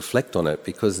ability to reflect on it,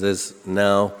 because there's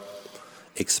now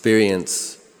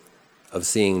experience of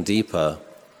seeing deeper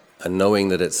and knowing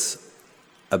that it's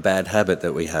a bad habit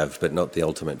that we have, but not the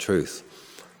ultimate truth.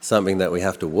 Something that we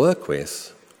have to work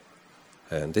with.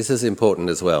 And this is important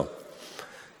as well.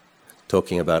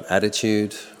 Talking about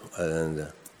attitude,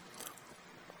 and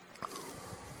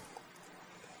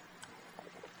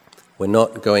we're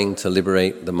not going to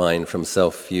liberate the mind from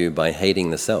self-view by hating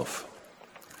the self.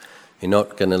 You're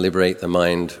not going to liberate the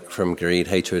mind from greed,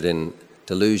 hatred, and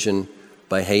delusion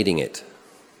by hating it.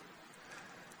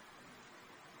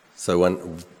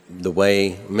 So the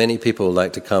way many people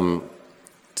like to come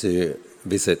to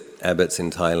visit abbots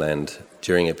in Thailand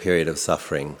during a period of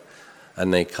suffering,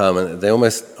 and they come and they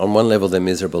almost, on one level they're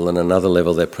miserable, and on another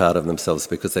level they're proud of themselves,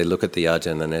 because they look at the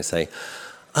Ajahn and they say,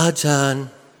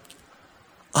 "Ajahn,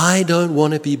 I don't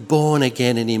want to be born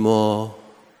again anymore.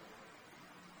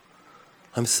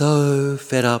 I'm so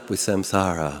fed up with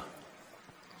samsara."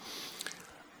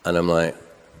 And I'm like,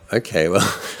 okay, well,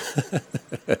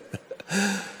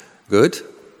 good,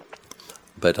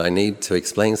 but I need to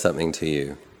explain something to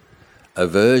you.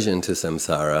 Aversion to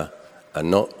samsara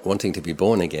and not wanting to be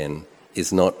born again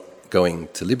is not going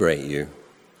to liberate you.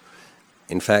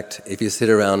 In fact, if you sit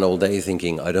around all day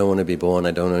thinking, "I don't want to be born,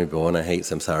 I don't want to be born, I hate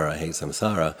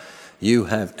samsara," you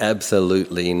have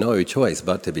absolutely no choice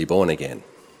but to be born again.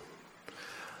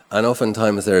 And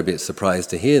oftentimes they're a bit surprised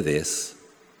to hear this.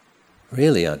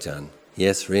 "Really, Ajahn?"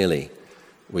 "Yes, really.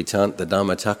 We chant the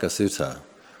Dhammacakka Sutta.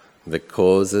 The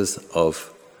causes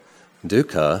of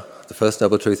dukkha, the first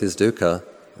noble truth is dukkha.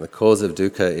 The cause of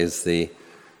dukkha is the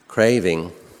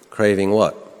craving. Craving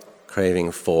what?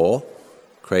 Craving for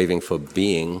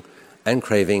being, and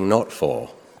craving not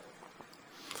for.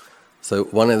 So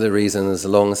one of the reasons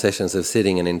long sessions of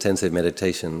sitting and intensive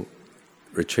meditation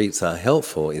retreats are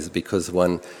helpful is because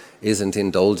one isn't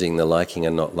indulging the liking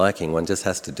and not liking. One just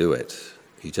has to do it.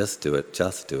 You just do it,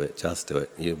 just do it, just do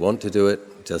it. You want to do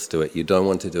it, just do it. You don't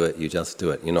want to do it, you just do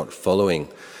it. You're not following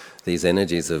these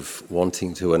energies of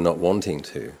wanting to and not wanting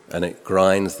to, and it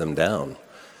grinds them down.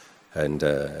 And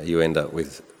you end up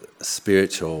with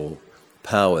spiritual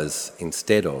powers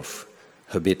instead of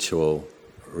habitual,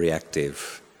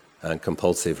 reactive,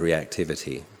 compulsive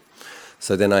reactivity.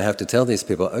 So then I have to tell these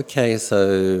people, okay,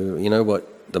 so you know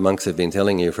what the monks have been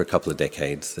telling you for a couple of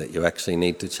decades, that you actually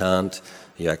need to chant,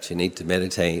 you actually need to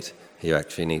meditate, you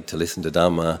actually need to listen to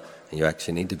Dhamma, you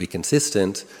actually need to be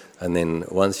consistent, and then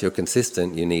once you're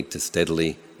consistent, you need to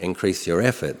steadily increase your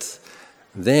efforts.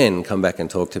 Then come back and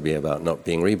talk to me about not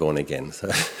being reborn again.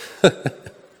 So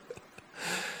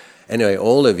anyway,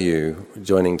 all of you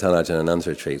joining Tanajan Anand's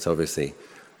retreats, obviously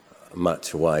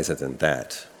much wiser than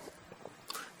that.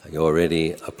 You're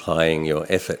already applying your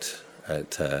effort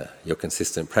at your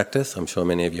consistent practice. I'm sure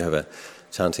many of you have a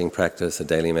chanting practice, a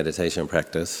daily meditation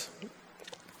practice.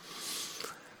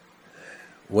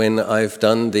 When I've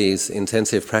done these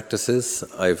intensive practices,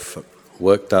 I've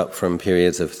worked up from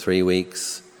periods of 3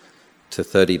 weeks to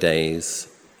 30 days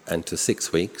and to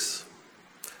 6 weeks.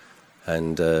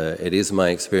 And it is my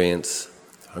experience,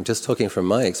 I'm just talking from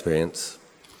my experience,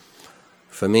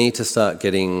 for me to start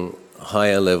getting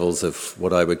higher levels of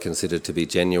what I would consider to be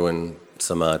genuine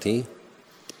samadhi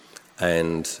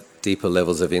and deeper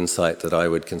levels of insight that I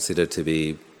would consider to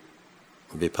be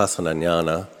vipassana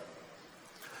jnana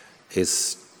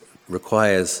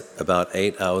requires about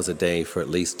 8 hours a day for at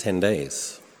least 10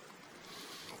 days.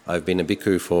 I've been a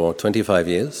bhikkhu for 25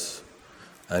 years,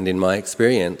 and in my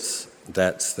experience,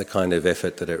 that's the kind of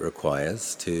effort that it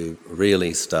requires to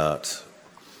really start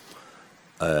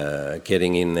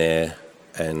getting in there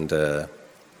and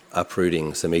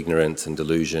uprooting some ignorance and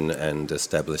delusion and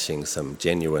establishing some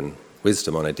genuine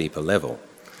wisdom on a deeper level.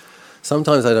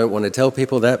 Sometimes I don't want to tell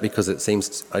people that because it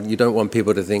seems you don't want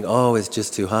people to think, oh, it's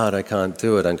just too hard, I can't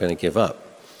do it, I'm going to give up.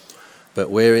 But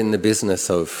we're in the business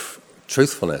of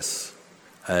truthfulness,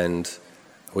 and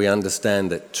we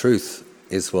understand that truth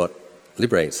is what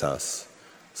liberates us.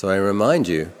 So I remind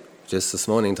you, just this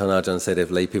morning Tanajan said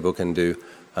if lay people can do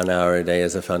an hour a day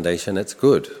as a foundation, it's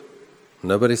good.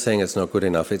 Nobody's saying it's not good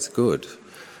enough, it's good.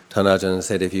 Tanajan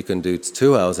said if you can do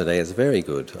 2 hours a day, it's very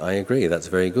good. I agree, that's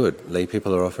very good. Lay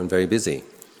people are often very busy.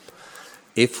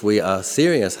 If we are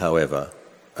serious, however,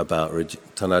 about...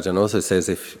 Tanajan also says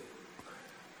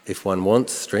if one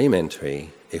wants stream entry,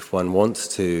 if one wants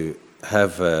to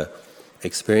have an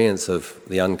experience of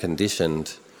the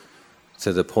unconditioned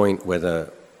to the point where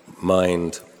the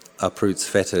mind uproots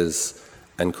fetters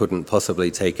and couldn't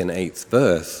possibly take an 8th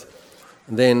birth,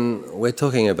 then we're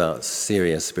talking about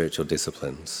serious spiritual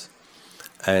disciplines.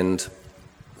 And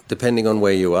depending on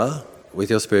where you are with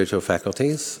your spiritual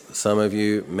faculties, some of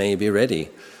you may be ready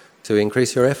to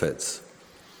increase your efforts.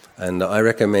 And I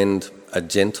recommend a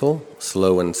gentle,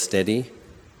 slow and steady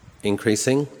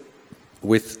increasing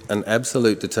with an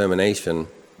absolute determination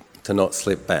to not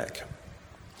slip back.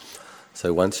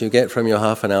 So once you get from your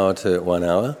half an hour to 1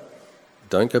 hour,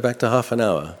 don't go back to half an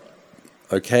hour.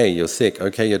 Okay, you're sick.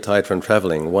 Okay, you're tired from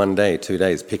traveling. 1 day, 2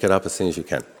 days. Pick it up as soon as you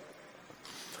can.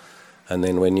 And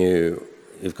then when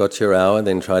you've got your hour,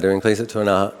 then try to increase it to an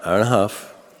hour and a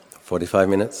half, 45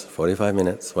 minutes, 45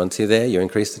 minutes. Once you're there, you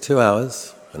increase to 2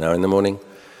 hours, an hour in the morning,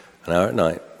 an hour at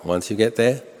night. Once you get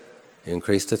there, you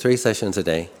increase to 3 sessions a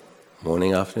day,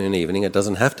 morning, afternoon, evening. It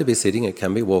doesn't have to be sitting, it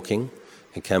can be walking,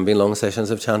 it can be long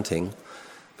sessions of chanting,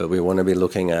 but we want to be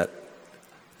looking at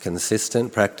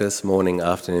consistent practice morning,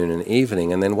 afternoon and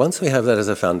evening. And then once we have that as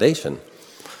a foundation,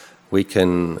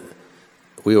 I'm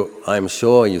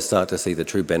sure you start to see the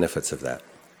true benefits of that.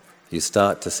 You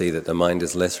start to see that the mind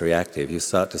is less reactive, you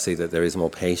start to see that there is more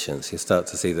patience, you start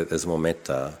to see that there's more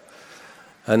metta,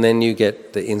 and then you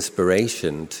get the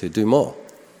inspiration to do more.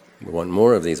 We want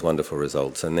more of these wonderful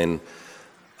results. And then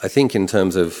I think in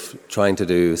terms of trying to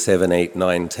do 7, 8,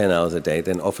 9, 10 hours a day,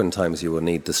 then oftentimes you will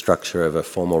need the structure of a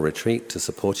formal retreat to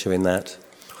support you in that.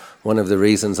 One of the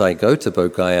reasons I go to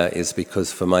Bodh Gaya is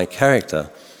because for my character,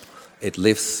 it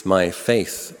lifts my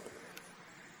faith,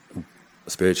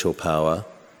 spiritual power,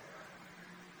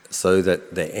 so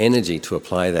that the energy to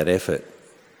apply that effort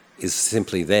is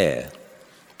simply there.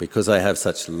 Because I have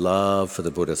such love for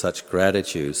the Buddha, such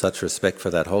gratitude, such respect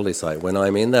for that holy site, when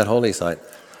I'm in that holy site,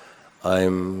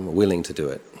 I'm willing to do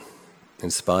it,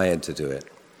 inspired to do it.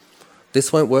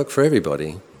 This won't work for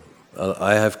everybody.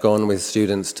 I have gone with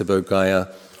students to Bodh Gaya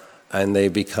and they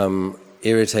become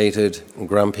irritated,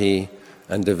 grumpy,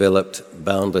 and developed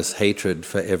boundless hatred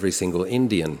for every single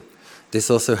Indian.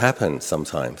 This also happens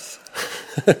sometimes.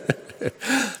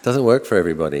 Doesn't work for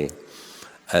everybody.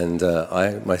 And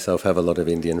I myself have a lot of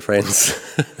Indian friends.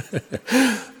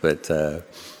 But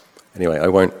anyway, I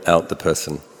won't out the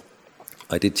person.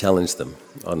 I did challenge them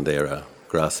on their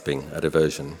grasping at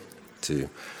aversion to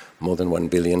more than 1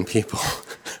 billion people.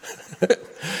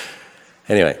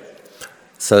 Anyway,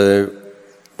 so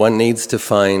one needs to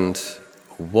find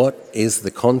what is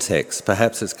the context.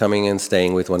 Perhaps it's coming and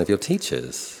staying with one of your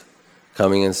teachers,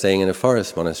 coming and staying in a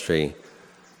forest monastery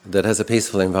that has a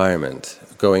peaceful environment.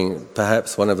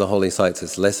 Perhaps one of the holy sites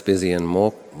is less busy and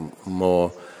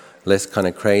less kind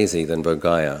of crazy than Bodh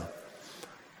Gaya.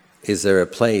 Is there a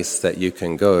place that you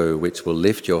can go which will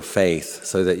lift your faith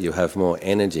so that you have more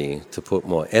energy to put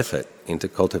more effort into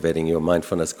cultivating your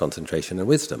mindfulness, concentration and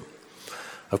wisdom?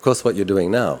 Of course, what you're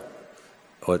doing now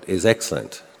is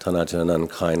excellent. Tanajanan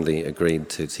kindly agreed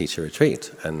to teach a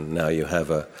retreat, and now you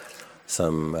have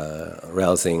some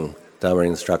rousing Dharma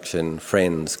instruction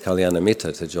friends, Kalyana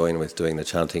Mitta, to join with doing the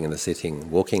chanting and the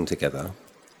sitting, walking together.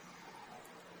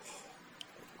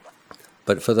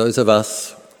 But for those of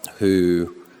us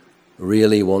who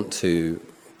really want to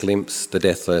glimpse the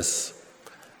deathless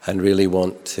and really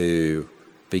want to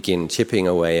begin chipping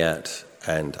away at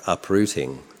and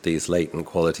uprooting these latent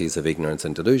qualities of ignorance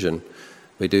and delusion,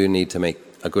 we do need to make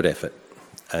a good effort.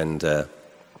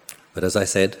 But as I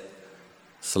said,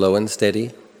 slow and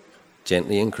steady,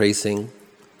 gently increasing,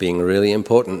 being really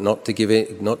important, not to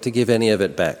give any of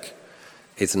it back.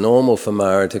 It's normal for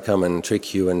Mara to come and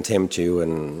trick you and tempt you,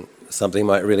 and something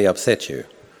might really upset you.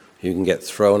 You can get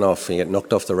thrown off and get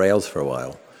knocked off the rails for a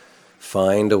while.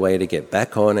 Find a way to get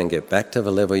back on and get back to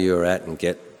the level you're at and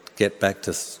get back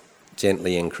to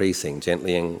gently increasing,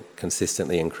 gently and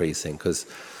consistently increasing, because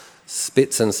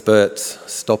spits and spurts,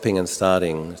 stopping and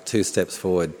starting, 2 steps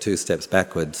forward, 2 steps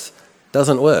backwards,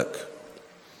 doesn't work.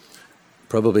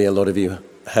 Probably a lot of you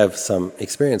have some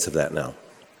experience of that now.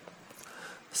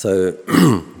 So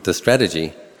the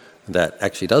strategy that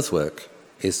actually does work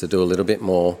is to do a little bit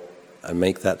more and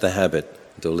make that the habit,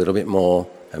 do a little bit more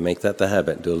and make that the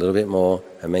habit, do a little bit more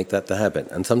and make that the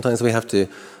habit. And sometimes we have to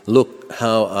look,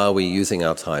 how are we using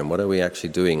our time? What are we actually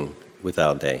doing with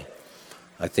our day?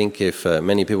 I think if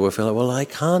many people will feel like, well, I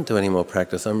can't do any more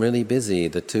practice, I'm really busy,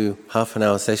 the 2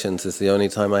 half-an-hour sessions is the only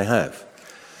time I have,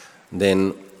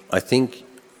 then I think,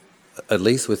 at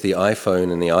least with the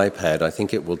iPhone and the iPad, I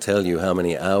think it will tell you how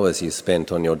many hours you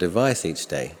spent on your device each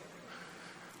day.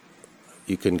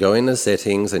 You can go in the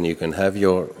settings and you can have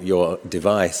your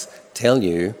device tell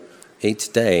you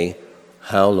each day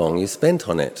how long you spent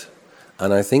on it.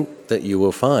 And I think that you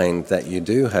will find that you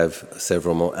do have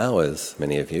several more hours,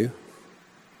 many of you.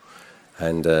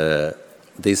 And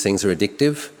these things are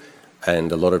addictive,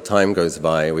 and a lot of time goes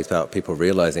by without people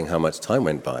realizing how much time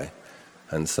went by.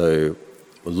 And so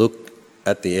look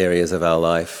at the areas of our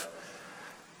life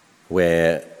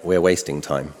where we're wasting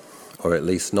time, or at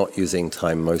least not using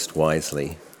time most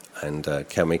wisely, and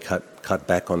can we cut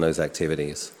back on those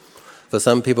activities? For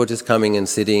some people, just coming and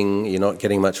sitting, you're not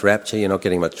getting much rapture, you're not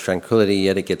getting much tranquility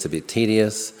yet, it gets a bit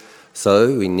tedious.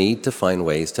 So we need to find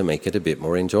ways to make it a bit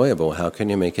more enjoyable. How can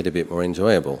you make it a bit more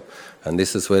enjoyable? And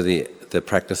this is where the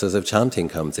practices of chanting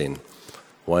comes in.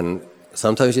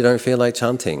 Sometimes you don't feel like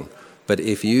chanting, but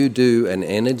if you do an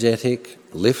energetic,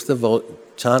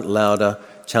 chant louder,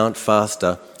 chant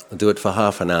faster, do it for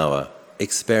half an hour,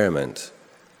 experiment.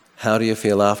 How do you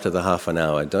feel after the half an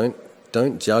hour?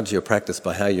 Don't judge your practice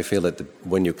by how you feel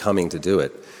when you're coming to do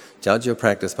it. Judge your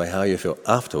practice by how you feel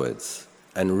afterwards.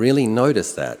 And really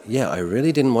notice that, yeah, I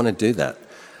really didn't want to do that.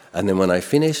 And then when I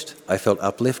finished, I felt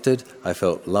uplifted, I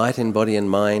felt light in body and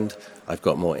mind, I've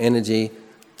got more energy,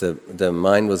 the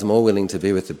mind was more willing to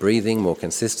be with the breathing, more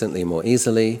consistently, more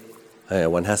easily.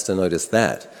 One has to notice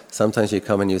that. Sometimes you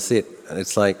come and you sit, and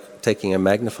it's like taking a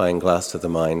magnifying glass to the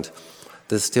mind.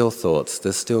 There's still thoughts,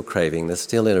 there's still craving, there's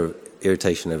still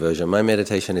irritation, aversion. My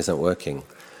meditation isn't working.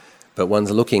 But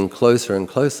one's looking closer and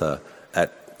closer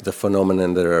at the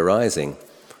phenomenon that are arising.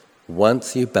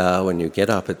 Once you bow and you get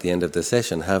up at the end of the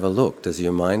session, have a look. Does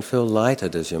your mind feel lighter?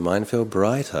 Does your mind feel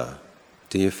brighter?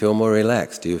 Do you feel more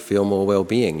relaxed? Do you feel more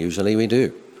well-being? Usually we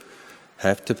do.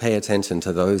 Have to pay attention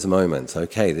to those moments.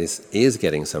 Okay, this is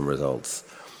getting some results.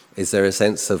 Is there a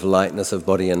sense of lightness of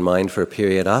body and mind for a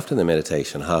period after the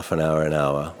meditation, half an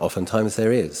hour? Oftentimes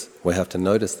there is. We have to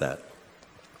notice that.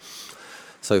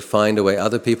 So find a way.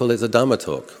 Other people, it's a Dhamma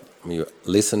talk. You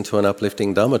listen to an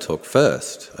uplifting Dhamma talk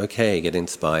first. Okay, get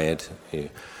inspired.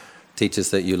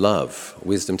 Teachers that you love,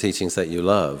 wisdom teachings that you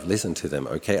love, listen to them.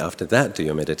 Okay, after that, do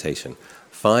your meditation.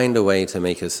 Find a way to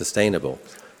make it sustainable.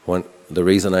 The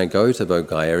reason I go to Bodh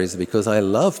Gaya is because I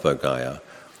love Bodh Gaya.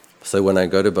 So when I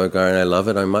go to Bodh Gaya and I love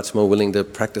it, I'm much more willing to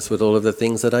practice with all of the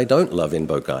things that I don't love in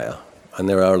Bodh Gaya. And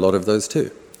there are a lot of those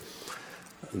too.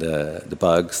 The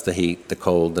bugs, the heat, the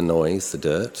cold, the noise, the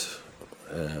dirt.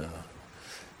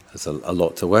 There's a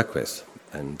lot to work with.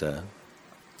 And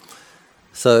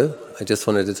so I just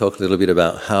wanted to talk a little bit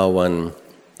about how one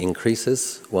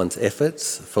increases one's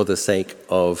efforts for the sake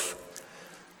of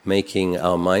making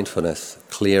our mindfulness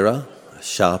clearer,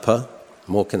 sharper,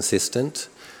 more consistent.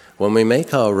 When we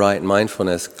make our right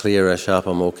mindfulness clearer,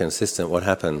 sharper, more consistent, what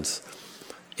happens?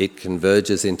 It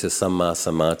converges into Samma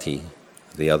Samadhi,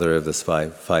 the other of the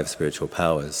five spiritual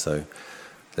powers. So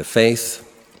the faith,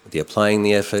 the applying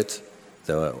the effort,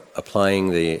 the applying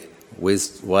the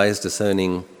wise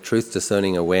discerning, truth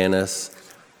discerning awareness,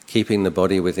 keeping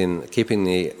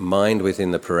the mind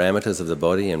within the parameters of the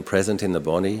body and present in the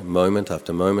body, moment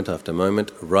after moment after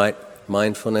moment, right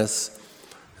mindfulness.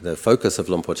 The focus of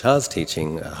Luang Por Chah's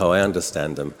teaching, how I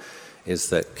understand them, is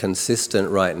that consistent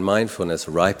right mindfulness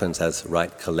ripens as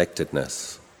right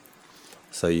collectedness.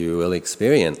 So you will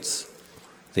experience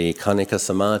the Khanika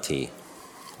Samadhi,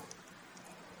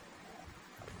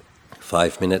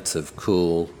 5 minutes of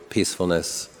cool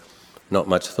peacefulness, not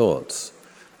much thoughts.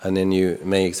 And then you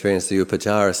may experience the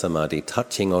Upacara Samadhi,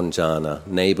 touching on jhana,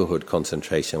 neighborhood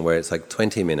concentration, where it's like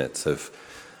 20 minutes of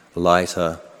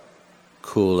lighter,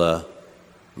 cooler,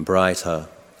 brighter,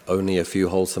 only a few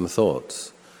wholesome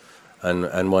thoughts.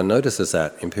 And one notices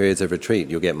that in periods of retreat,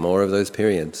 you'll get more of those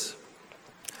periods.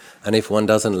 And if one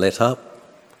doesn't let up,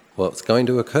 what's going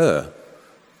to occur?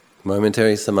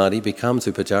 Momentary samadhi becomes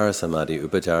Upacara Samadhi.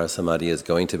 Upacara Samadhi is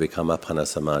going to become Appana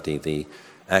Samadhi, the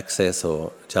access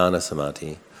or jhana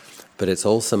samadhi. But it's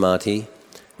all samadhi.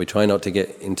 We try not to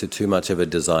get into too much of a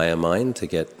desire mind to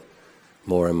get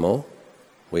more and more.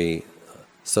 We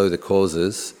sow the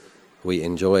causes. We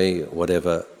enjoy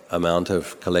whatever amount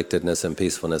of collectedness and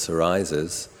peacefulness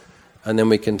arises, and then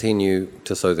we continue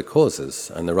to sow the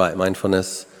causes, and the right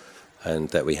mindfulness and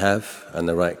that we have, and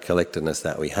the right collectedness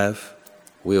that we have,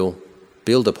 will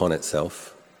build upon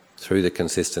itself through the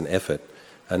consistent effort,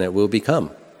 and it will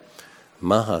become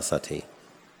Mahasati.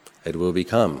 It will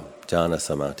become Jhana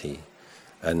Samadhi,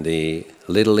 and the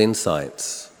little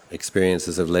insights,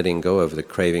 experiences of letting go of the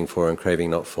craving for and craving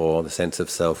not for, the sense of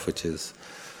self which is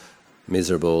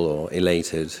miserable or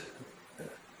elated,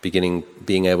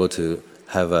 being able to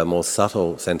have a more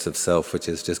subtle sense of self which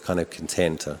is just kind of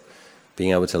content,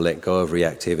 being able to let go of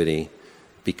reactivity,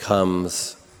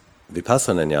 becomes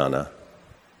vipassana jnana,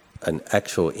 an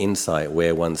actual insight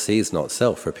where one sees not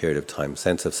self for a period of time.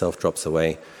 Sense of self drops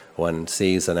away, one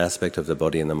sees an aspect of the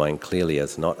body and the mind clearly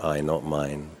as not I, not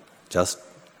mine, just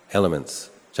elements,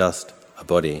 just a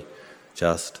body,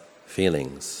 just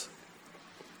feelings.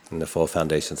 In the four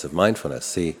foundations of mindfulness,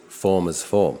 see form as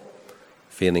form,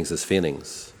 feelings as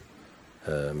feelings,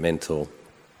 mental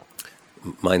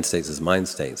mind states as mind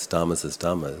states, dhammas as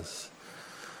dhammas.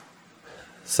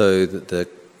 So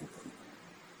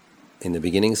in the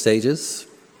beginning stages,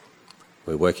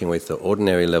 we're working with the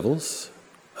ordinary levels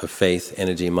of faith,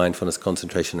 energy, mindfulness,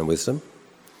 concentration and wisdom.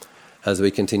 As we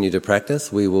continue to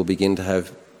practice, we will begin to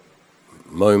have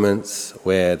moments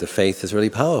where the faith is really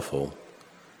powerful,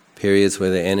 periods where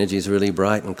the energy is really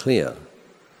bright and clear,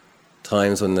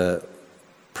 times when the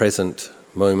present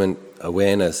moment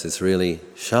awareness is really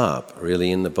sharp,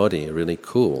 really in the body, really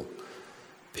cool,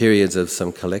 periods of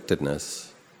some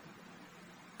collectedness,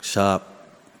 sharp,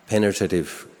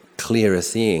 penetrative, clearer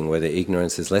seeing where the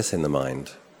ignorance is less in the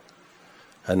mind.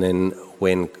 And then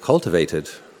when cultivated,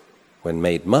 when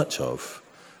made much of,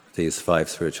 these five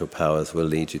spiritual powers will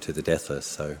lead you to the deathless.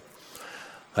 So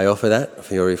I offer that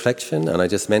for your reflection, and I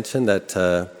just mentioned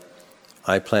that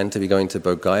I plan to be going to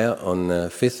Bodh Gaya on the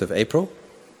 5th of April,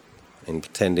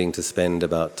 intending to spend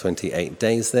about 28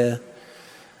 days there.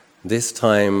 This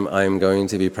time I'm going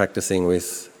to be practicing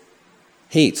with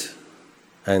heat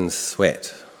and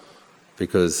sweat,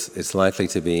 because it's likely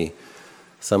to be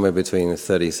somewhere between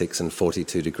 36 and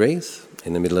 42 degrees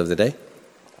in the middle of the day.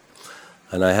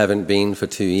 And I haven't been for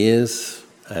 2 years,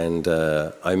 and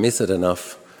I miss it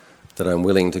enough that I'm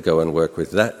willing to go and work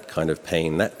with that kind of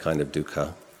pain, that kind of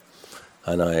dukkha.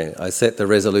 And I set the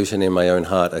resolution in my own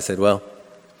heart. I said, well,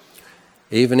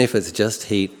 even if it's just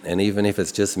heat and even if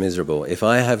it's just miserable, if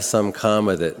I have some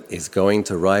karma that is going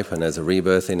to ripen as a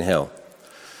rebirth in hell,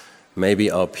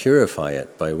 maybe I'll purify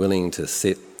it by willing to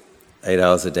sit 8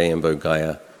 hours a day in Bodh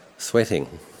Gaya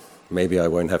sweating. Maybe I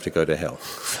won't have to go to hell.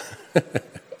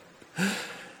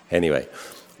 Anyway,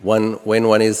 when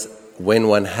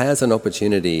one has an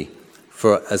opportunity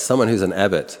as someone who's an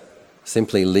abbot,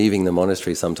 simply leaving the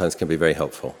monastery sometimes can be very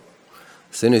helpful.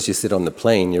 As soon as you sit on the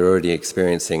plane, you're already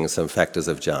experiencing some factors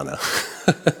of jhana.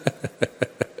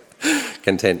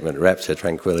 Contentment, rapture,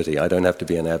 tranquility. I don't have to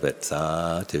be an abbot.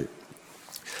 Sadhu.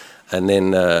 And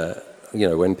then,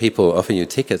 when people offer you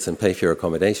tickets and pay for your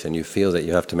accommodation, you feel that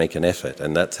you have to make an effort,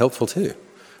 and that's helpful too.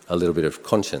 A little bit of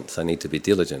conscience. I need to be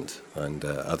diligent, and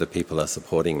other people are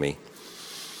supporting me.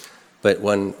 But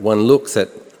one looks at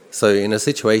So in a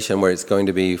situation where it's going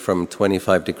to be from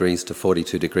 25 degrees to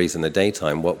 42 degrees in the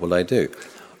daytime, what will I do?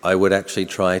 I would actually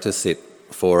try to sit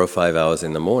 4 or 5 hours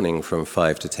in the morning from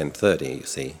 5 to 10:30, you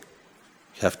see.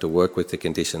 You have to work with the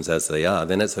conditions as they are.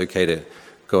 Then it's okay to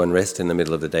go and rest in the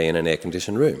middle of the day in an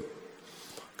air-conditioned room.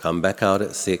 Come back out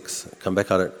at 6, come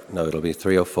back out at, no, it'll be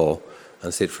 3 or 4,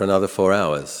 and sit for another 4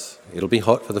 hours. It'll be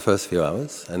hot for the first few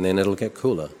hours, and then it'll get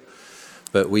cooler.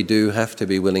 But we do have to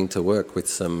be willing to work with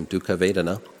some dukkha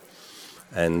vedana.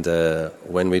 And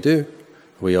when we do,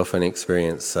 we often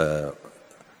experience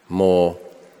more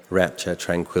rapture,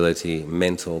 tranquility,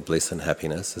 mental bliss and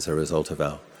happiness as a result of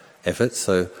our efforts.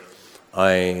 So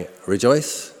I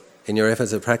rejoice in your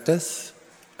efforts of practice,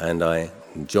 and I'm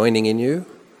joining in you,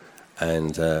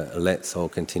 and let's all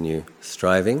continue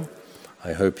striving.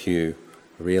 I hope you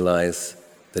realize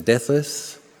the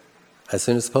deathless as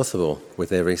soon as possible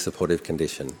with every supportive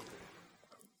condition.